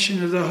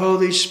intention of the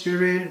Holy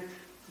Spirit,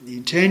 the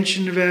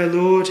intention of our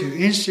Lord who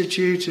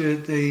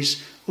instituted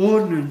these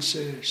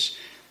ordinances,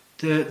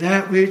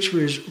 that which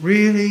was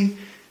really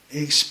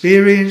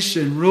experienced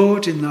and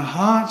wrought in the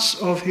hearts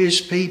of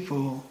His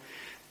people,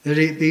 that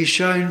it be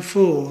shown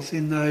forth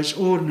in those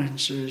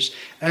ordinances,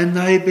 and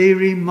they be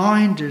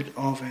reminded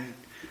of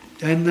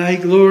it, and they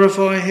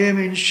glorify Him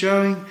in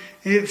showing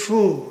it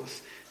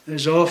forth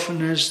as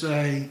often as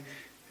they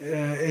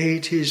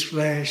eat His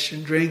flesh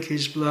and drink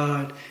His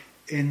blood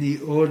in the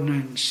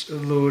ordinance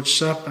of the Lord's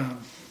Supper.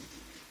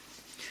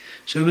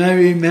 So may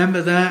we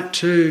remember that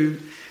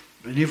too.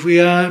 And if we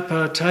are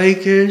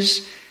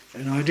partakers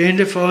and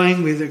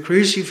identifying with the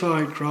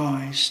crucified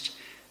Christ,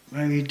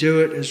 may we do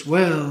it as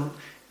well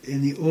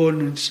in the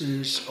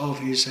ordinances of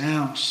His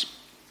house.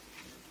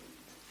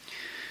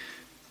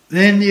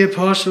 Then the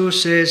apostle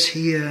says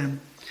here,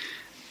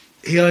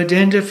 he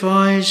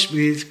identifies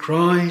with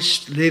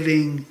Christ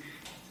living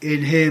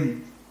in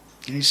him.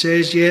 He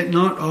says, yet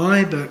not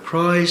I, but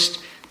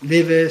Christ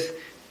liveth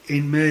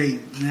in me.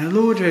 Now,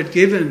 the Lord had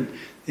given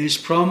this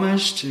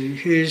promise to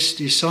His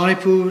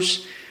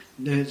disciples,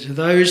 that to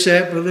those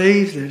that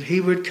believe, that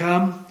He would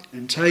come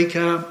and take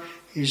up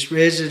His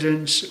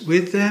residence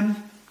with them.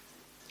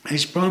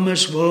 His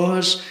promise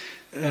was,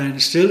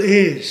 and still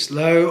is,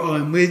 lo,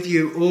 I'm with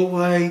you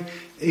always,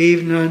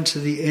 even unto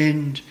the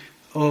end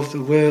of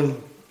the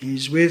world.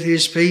 He's with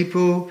His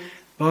people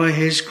by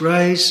his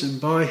grace and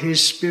by his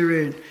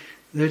Spirit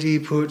that he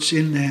puts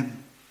in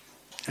them.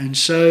 And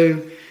so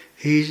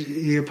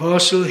the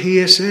apostle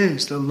here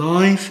says, the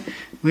life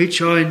which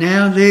I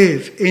now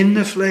live in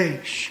the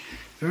flesh,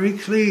 very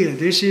clear,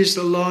 this is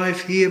the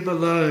life here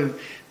below,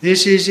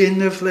 this is in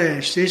the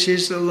flesh, this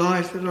is the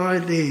life that I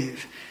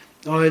live.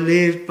 I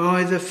live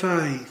by the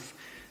faith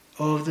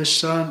of the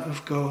Son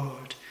of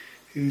God,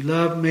 who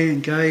loved me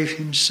and gave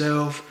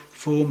himself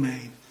for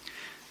me.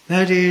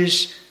 That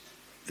is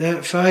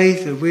that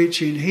faith of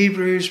which in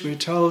Hebrews we're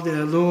told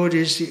our Lord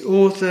is the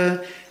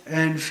author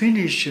and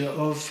finisher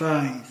of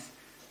faith.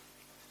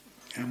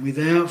 And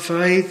without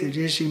faith it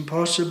is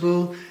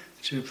impossible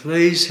to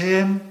please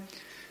him.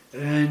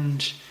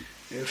 And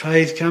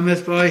faith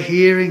cometh by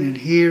hearing, and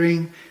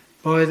hearing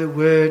by the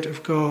word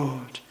of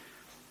God.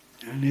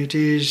 And it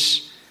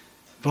is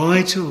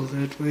vital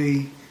that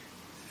we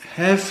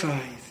have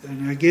faith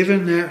and are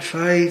given that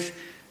faith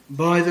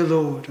by the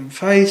Lord. And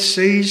faith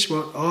sees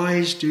what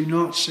eyes do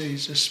not see.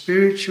 It's a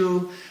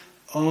spiritual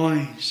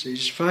eyes.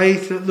 It's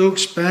faith that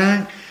looks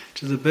back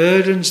to the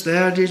burdens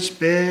thou didst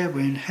bear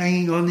when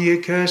hanging on the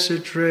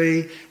accursed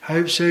tree.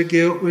 Hope so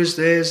guilt was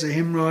theirs, the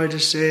hymn writer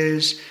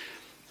says.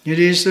 It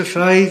is the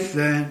faith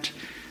that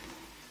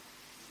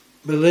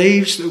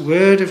believes the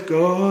word of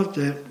God,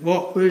 that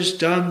what was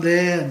done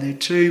there and the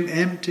tomb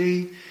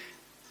empty,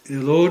 the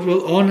Lord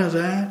will honour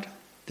that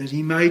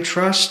he may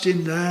trust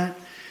in that.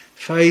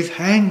 Faith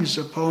hangs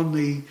upon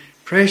the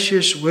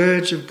precious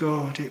words of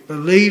God. It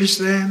believes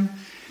them,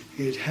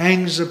 it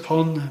hangs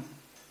upon them.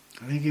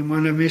 I think in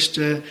one of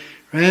Mr.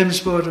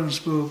 Ramsbottom's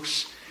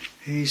books,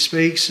 he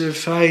speaks of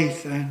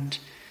faith and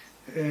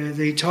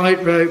the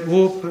tightrope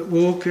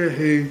walker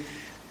who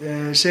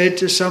said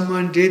to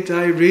someone, did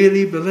they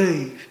really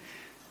believe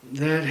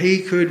that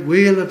he could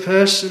wheel a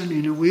person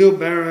in a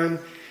wheelbarrow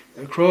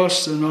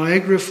across the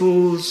Niagara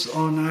Falls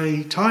on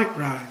a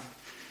tightrope?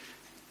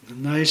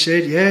 And they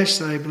said, yes,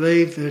 they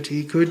believed that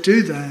he could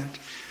do that,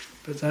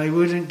 but they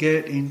wouldn't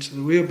get into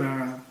the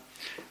wheelbarrow.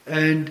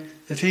 And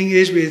the thing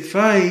is, with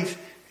faith,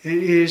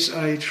 it is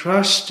a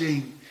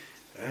trusting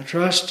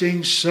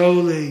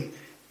solely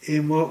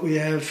in what we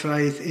have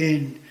faith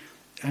in.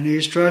 And it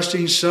is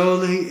trusting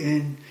solely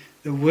in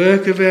the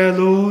work of our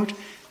Lord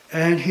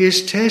and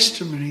his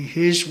testimony,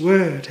 his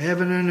word.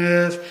 Heaven and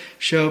earth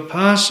shall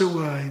pass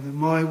away, but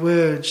my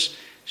words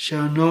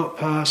shall not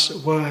pass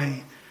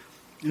away.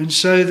 And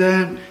so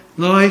that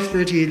life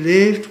that he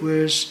lived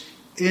was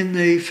in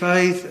the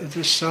faith of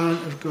the Son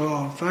of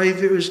God,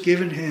 faith that was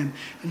given him,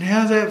 and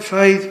how that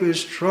faith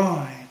was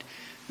tried.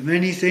 The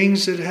many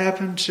things that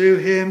happened to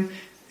him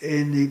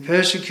in the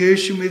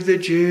persecution with the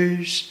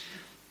Jews,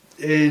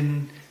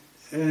 in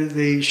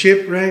the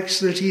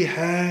shipwrecks that he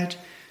had,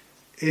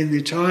 in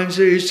the times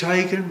that he was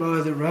taken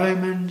by the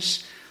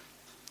Romans,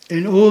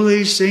 in all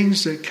these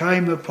things that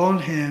came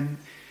upon him,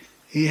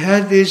 he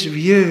had this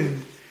view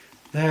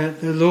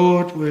that the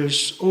Lord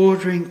was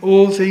ordering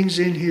all things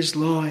in his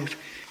life.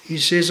 He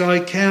says, I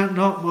count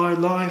not my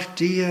life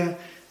dear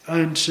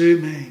unto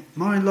me.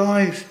 My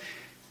life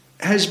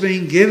has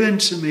been given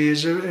to me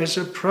as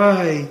a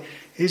prey.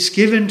 It's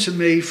given to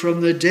me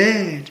from the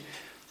dead.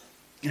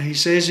 And he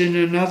says in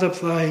another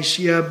place,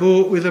 ye are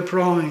bought with a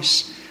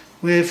price,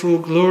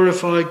 wherefore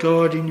glorify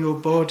God in your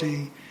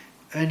body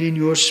and in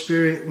your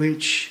spirit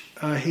which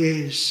are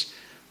his.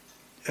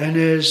 And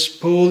as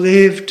Paul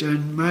lived,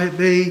 and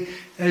maybe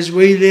as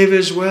we live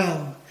as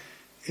well,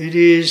 it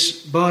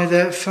is by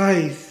that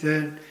faith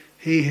that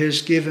he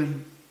has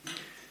given.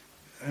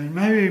 And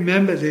may we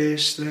remember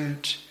this,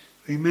 that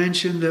we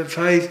mentioned that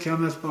faith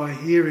cometh by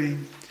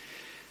hearing.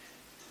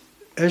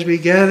 As we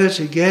gather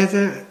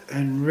together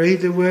and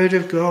read the word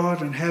of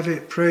God and have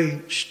it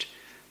preached,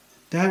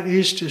 that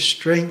is to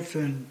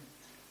strengthen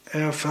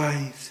our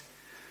faith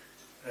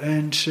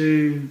and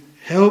to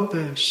help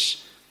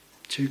us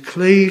to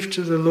cleave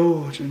to the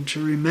Lord and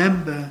to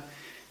remember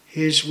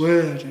his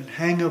word and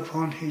hang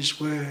upon his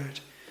word.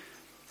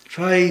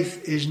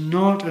 Faith is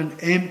not an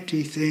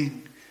empty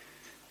thing.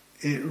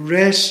 It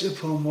rests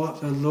upon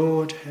what the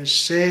Lord has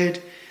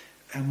said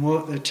and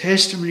what the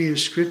testimony of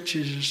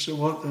scriptures is to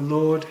what the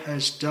Lord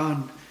has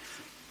done.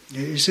 It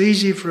is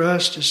easy for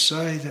us to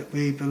say that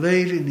we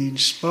believe in the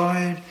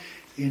inspired,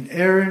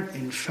 inerrant,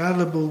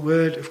 infallible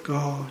word of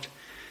God.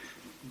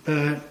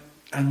 But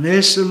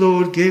unless the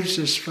Lord gives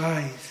us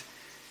faith,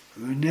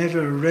 we will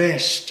never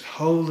rest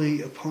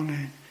wholly upon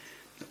it.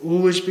 There will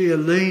always be a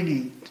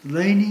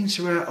leaning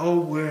to our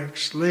old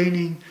works,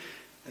 leaning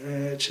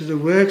to the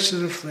works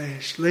of the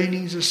flesh,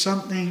 leaning to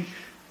something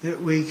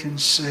that we can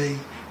see,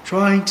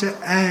 trying to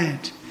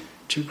add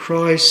to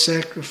Christ's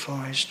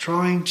sacrifice,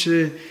 trying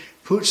to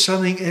put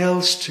something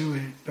else to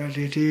it, but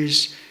it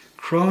is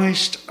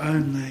Christ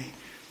only,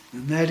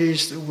 and that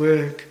is the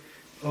work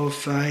of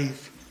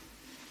faith.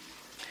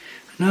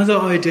 Another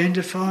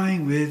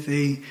identifying with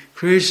the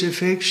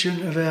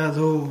crucifixion of our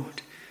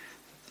Lord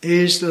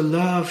is the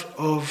love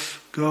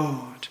of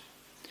God.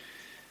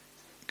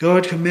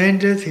 God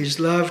commendeth his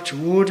love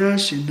toward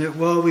us in that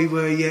while we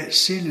were yet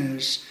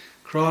sinners,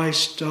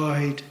 Christ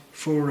died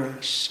for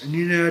us. And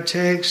in our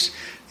text,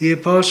 the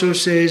apostle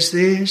says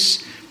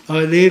this,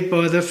 I live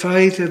by the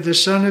faith of the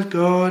Son of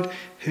God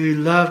who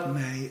loved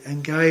me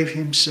and gave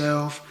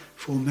himself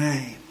for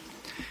me.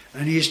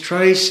 And he's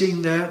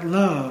tracing that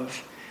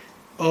love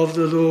of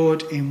the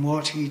Lord in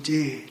what he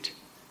did.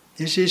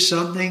 This is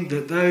something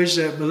that those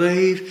that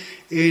believe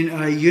in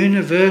a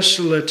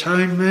universal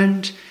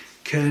atonement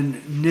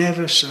can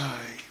never say.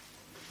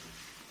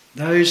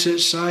 Those that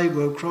say,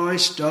 well,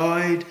 Christ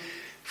died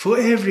for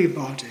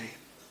everybody,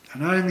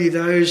 and only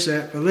those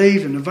that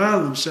believe and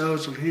avail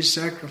themselves of his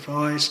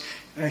sacrifice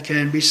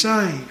can be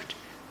saved.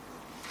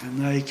 And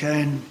they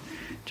can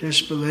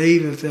just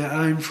believe of their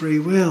own free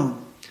will.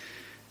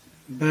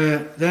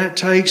 But that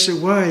takes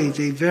away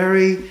the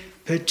very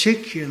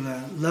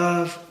particular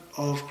love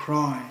of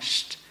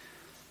Christ.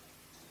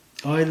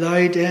 I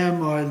lay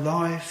down my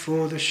life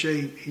for the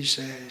sheep, he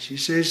says. He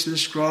says to the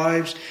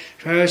scribes,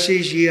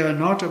 Pharisees, ye are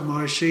not of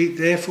my sheep,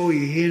 therefore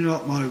ye hear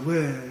not my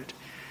word.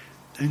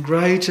 And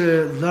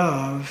greater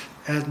love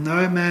hath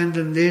no man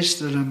than this,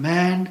 that a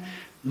man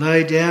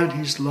lay down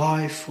his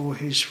life for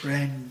his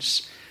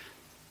friends.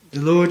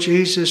 The Lord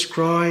Jesus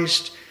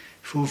Christ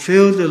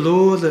fulfilled the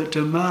law that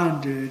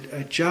demanded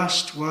a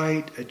just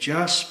weight, a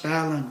just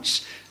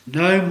balance,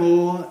 no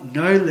more,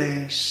 no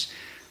less.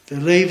 The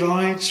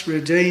Levites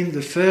redeemed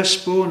the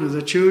firstborn of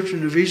the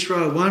children of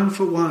Israel 1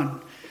 for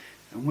 1.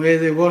 And where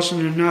there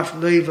wasn't enough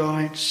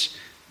Levites,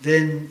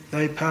 then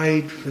they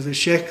paid for the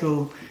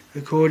shekel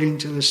according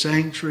to the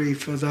sanctuary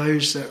for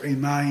those that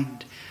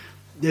remained.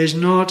 There's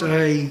not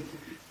a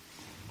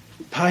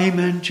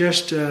payment,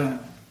 just a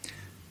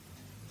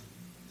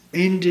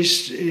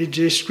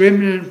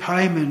indiscriminate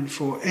payment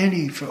for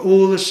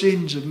all the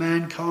sins of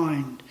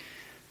mankind.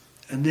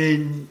 And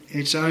then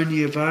it's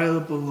only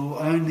available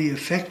or only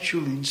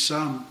effectual in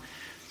some.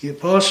 The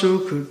apostle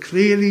could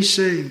clearly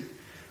see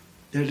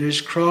that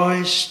as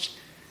Christ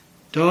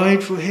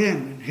died for him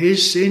and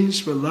his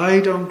sins were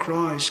laid on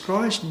Christ,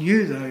 Christ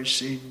knew those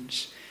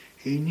sins.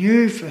 He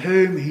knew for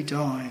whom he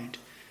died.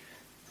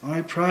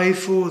 I pray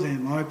for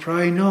them. I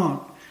pray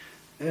not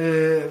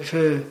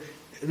for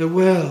the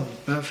world,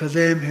 but for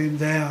them whom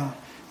thou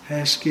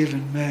hast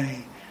given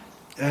me.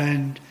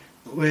 And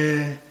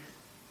where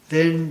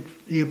then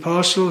the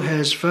apostle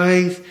has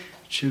faith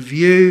to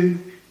view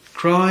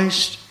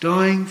Christ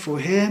dying for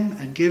him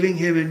and giving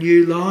him a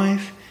new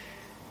life,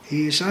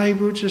 he is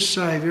able to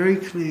say very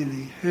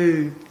clearly,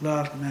 who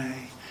loved me?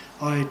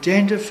 I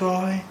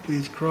identify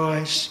with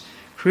Christ's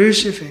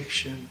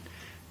crucifixion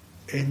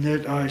in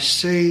that I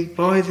see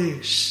by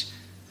this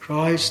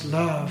Christ's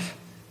love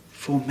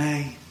for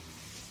me.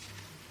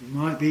 You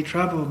might be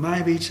troubled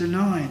maybe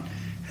tonight.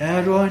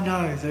 How do I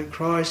know that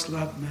Christ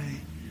loved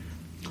me?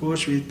 Of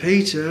course, with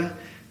Peter,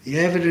 the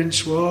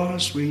evidence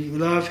was we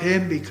love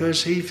him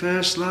because he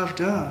first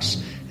loved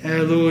us.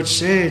 Our Lord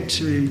said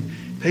to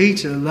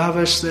Peter,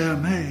 lovest thou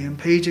me? And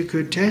Peter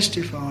could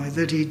testify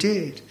that he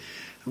did.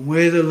 And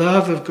where the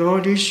love of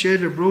God is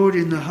shed abroad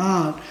in the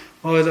heart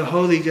by the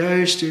Holy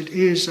Ghost, it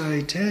is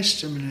a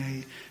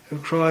testimony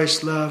of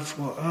Christ's love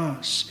for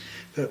us.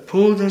 But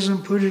Paul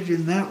doesn't put it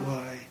in that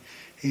way.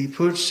 He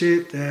puts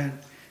it that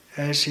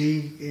as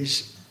he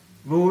is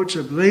brought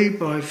to believe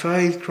by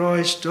faith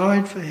Christ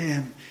died for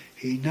him,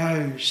 he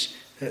knows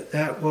that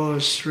that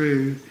was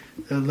through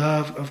the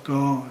love of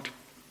God.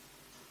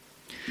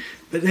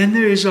 But then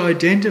there is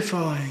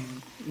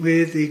identifying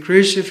with the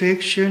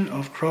crucifixion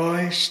of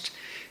Christ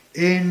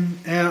in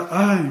our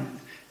own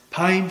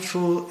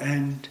painful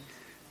and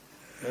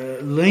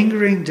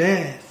lingering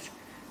death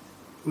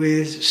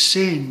with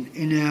sin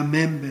in our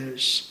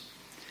members.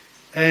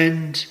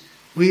 And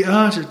we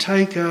are to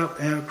take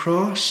up our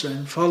cross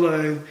and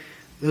follow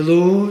the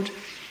Lord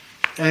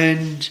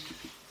and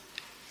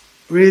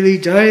really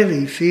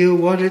daily feel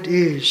what it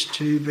is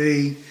to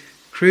be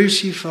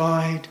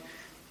crucified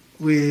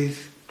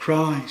with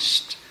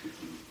Christ,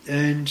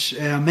 and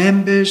our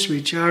members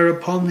which are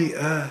upon the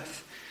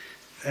earth,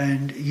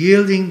 and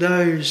yielding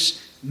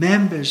those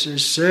members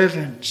as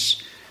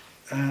servants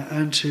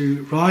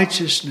unto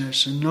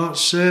righteousness and not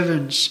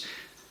servants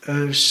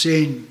of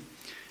sin.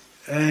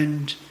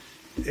 And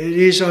it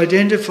is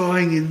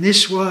identifying in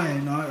this way,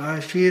 and I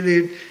feel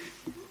it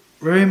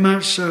very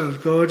much so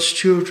of God's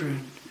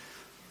children.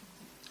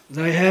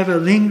 They have a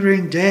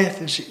lingering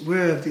death, as it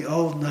were, of the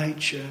old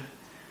nature.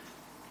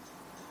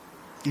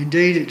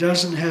 Indeed, it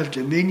doesn't have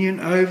dominion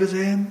over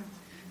them,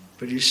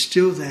 but it's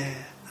still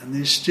there, and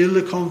there's still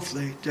a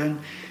conflict.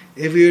 And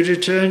if we were to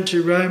turn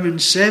to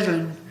Romans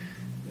 7,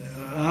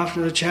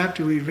 after the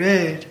chapter we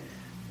read,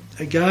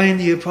 again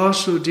the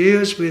apostle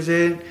deals with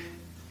it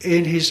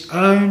in his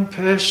own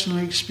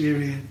personal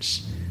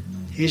experience.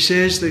 He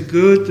says, the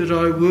good that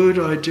I would,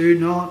 I do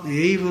not, the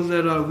evil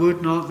that I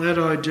would not, that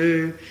I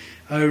do.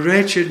 O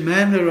wretched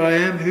man that I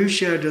am, who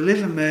shall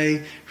deliver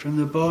me from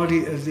the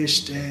body of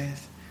this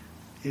death?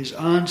 His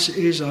answer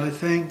is, I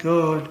thank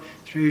God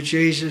through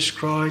Jesus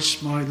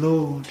Christ my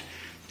Lord.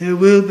 There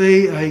will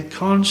be a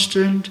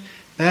constant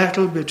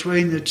battle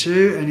between the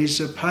two, and it's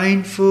a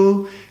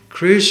painful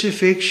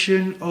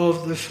crucifixion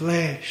of the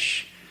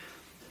flesh.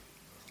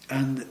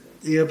 And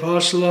the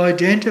apostle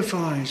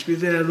identifies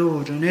with our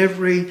Lord, and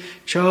every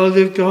child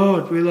of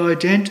God will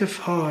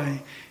identify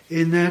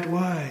in that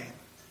way.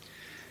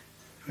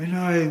 When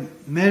I'm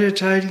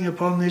meditating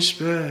upon this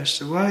verse,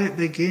 the way it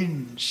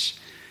begins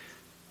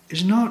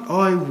is not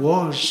I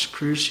was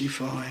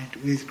crucified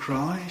with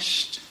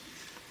Christ.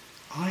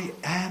 I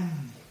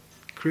am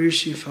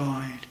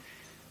crucified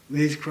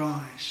with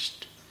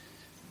Christ.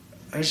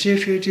 As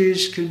if it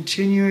is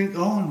continuing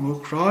on. Well,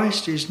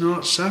 Christ is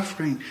not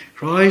suffering.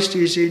 Christ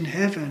is in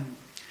heaven.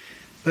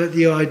 But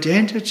the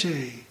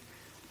identity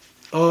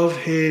of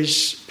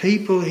his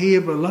people here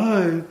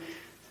below,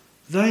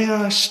 they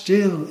are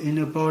still in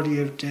a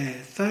body of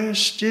death. They are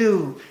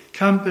still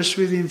compassed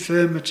with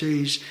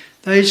infirmities.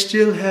 They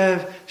still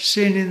have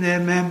sin in their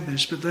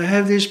members. But they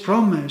have this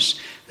promise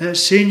that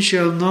sin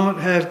shall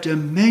not have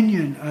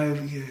dominion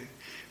over you.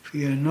 For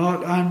you are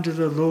not under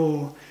the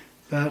law,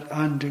 but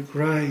under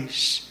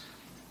grace.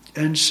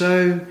 And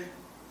so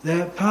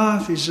that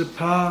path is a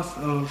path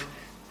of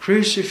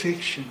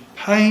crucifixion,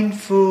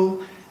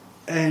 painful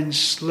and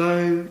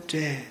slow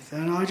death.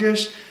 And I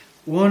just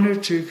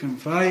wanted to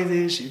convey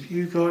this. If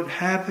you've got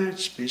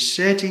habits,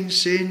 besetting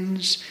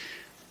sins,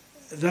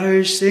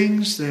 those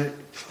things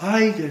that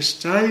plague us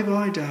day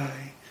by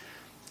day,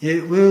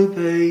 it will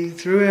be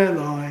through our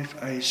life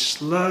a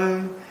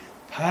slow,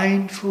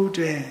 painful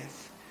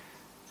death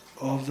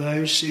of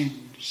those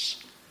sins.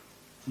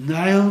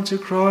 Nailed to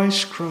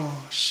Christ's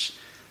cross.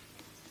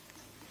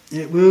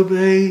 It will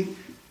be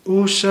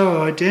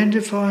also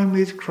identifying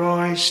with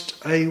Christ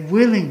a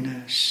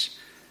willingness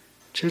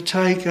to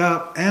take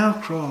up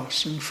our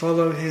cross and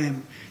follow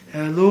him.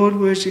 Our Lord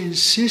was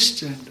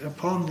insistent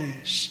upon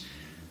this,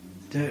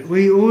 that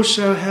we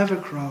also have a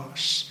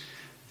cross,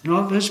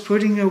 not just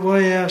putting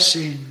away our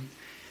sin,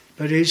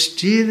 but it's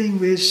dealing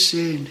with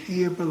sin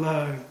here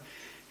below.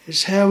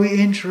 It's how we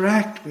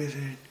interact with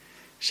it.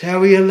 It's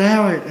how we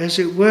allow it as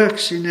it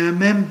works in our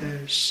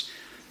members.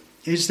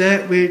 It's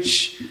that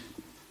which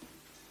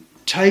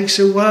takes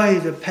away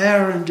the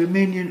power and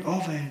dominion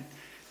of it.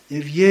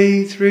 If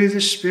ye through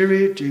the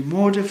Spirit do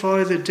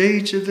mortify the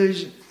deeds of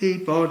the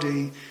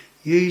body,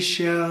 ye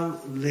shall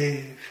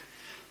live.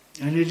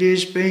 And it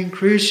is being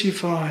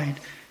crucified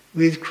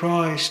with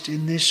Christ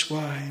in this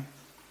way.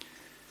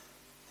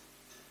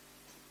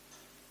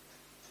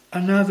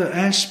 Another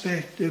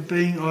aspect of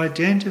being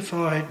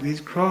identified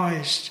with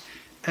Christ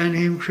and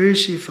him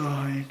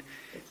crucified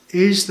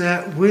is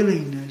that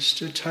willingness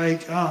to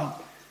take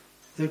up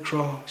the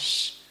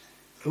cross.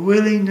 A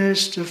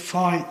willingness to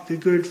fight the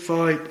good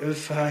fight of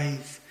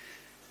faith.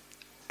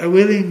 A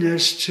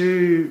willingness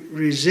to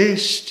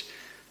resist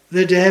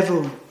the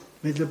devil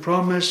with the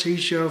promise he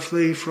shall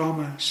flee from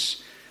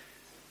us.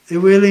 The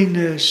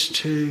willingness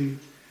to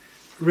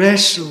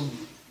wrestle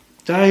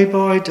day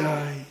by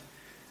day,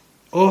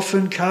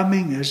 often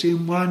coming as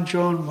in 1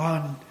 John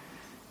 1,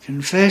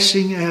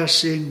 confessing our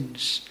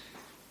sins,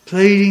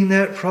 pleading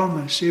that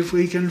promise. If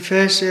we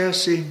confess our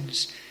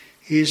sins,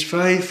 he is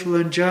faithful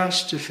and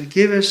just to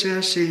forgive us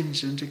our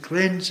sins and to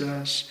cleanse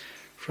us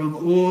from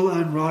all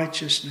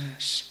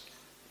unrighteousness.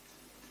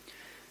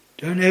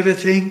 Don't ever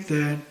think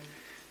that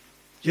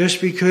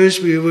just because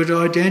we would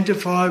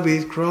identify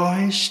with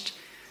Christ,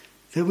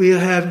 that we'll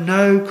have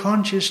no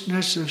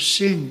consciousness of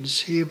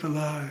sins here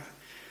below.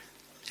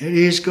 It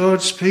is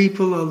God's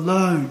people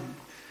alone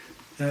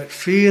that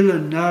feel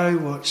and know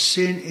what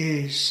sin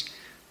is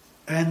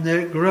and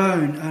that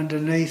groan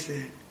underneath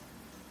it.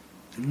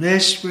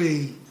 Unless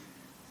we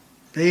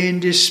be in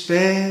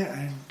despair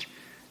and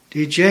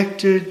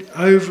dejected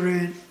over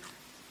it,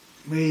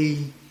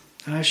 we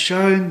are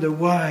shown the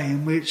way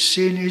in which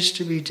sin is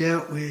to be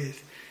dealt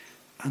with,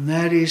 and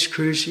that is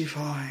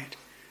crucified,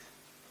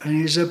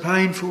 and is a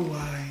painful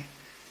way.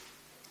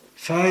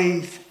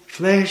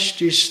 Flesh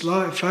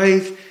dislikes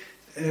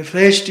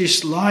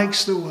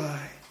the way,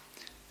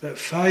 but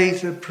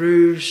faith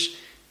approves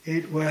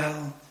it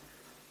well.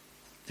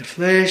 The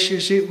flesh,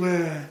 as it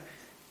were,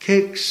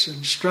 kicks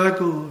and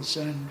struggles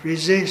and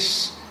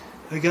resists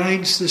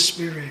against the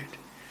Spirit.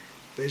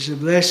 But it's a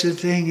blessed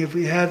thing if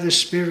we have the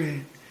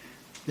Spirit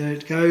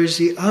that goes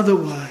the other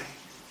way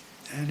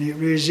and it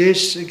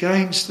resists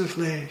against the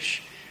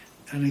flesh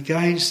and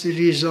against the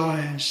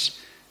desires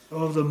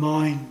of the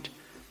mind.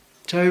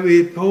 So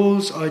with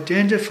Paul's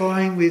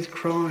identifying with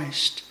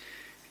Christ,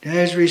 it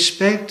has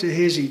respect to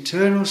his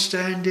eternal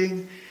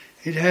standing,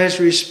 it has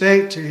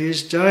respect to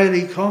his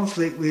daily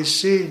conflict with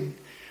sin,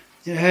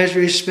 it has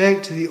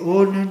respect to the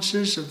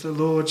ordinances of the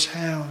Lord's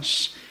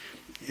house.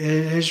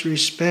 It has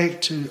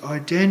respect to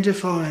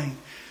identifying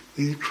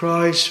with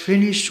Christ's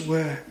finished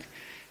work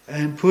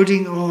and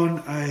putting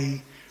on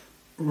a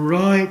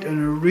right and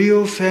a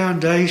real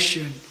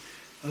foundation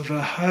of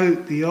a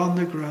hope beyond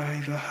the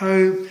grave, a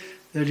hope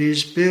that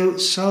is built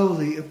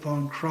solely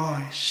upon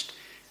Christ,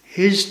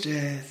 his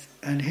death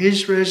and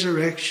his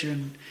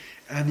resurrection,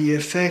 and the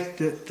effect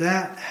that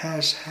that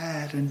has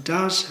had and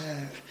does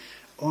have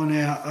on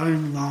our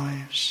own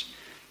lives.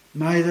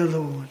 May the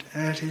Lord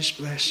add his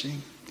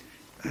blessing.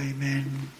 Amen.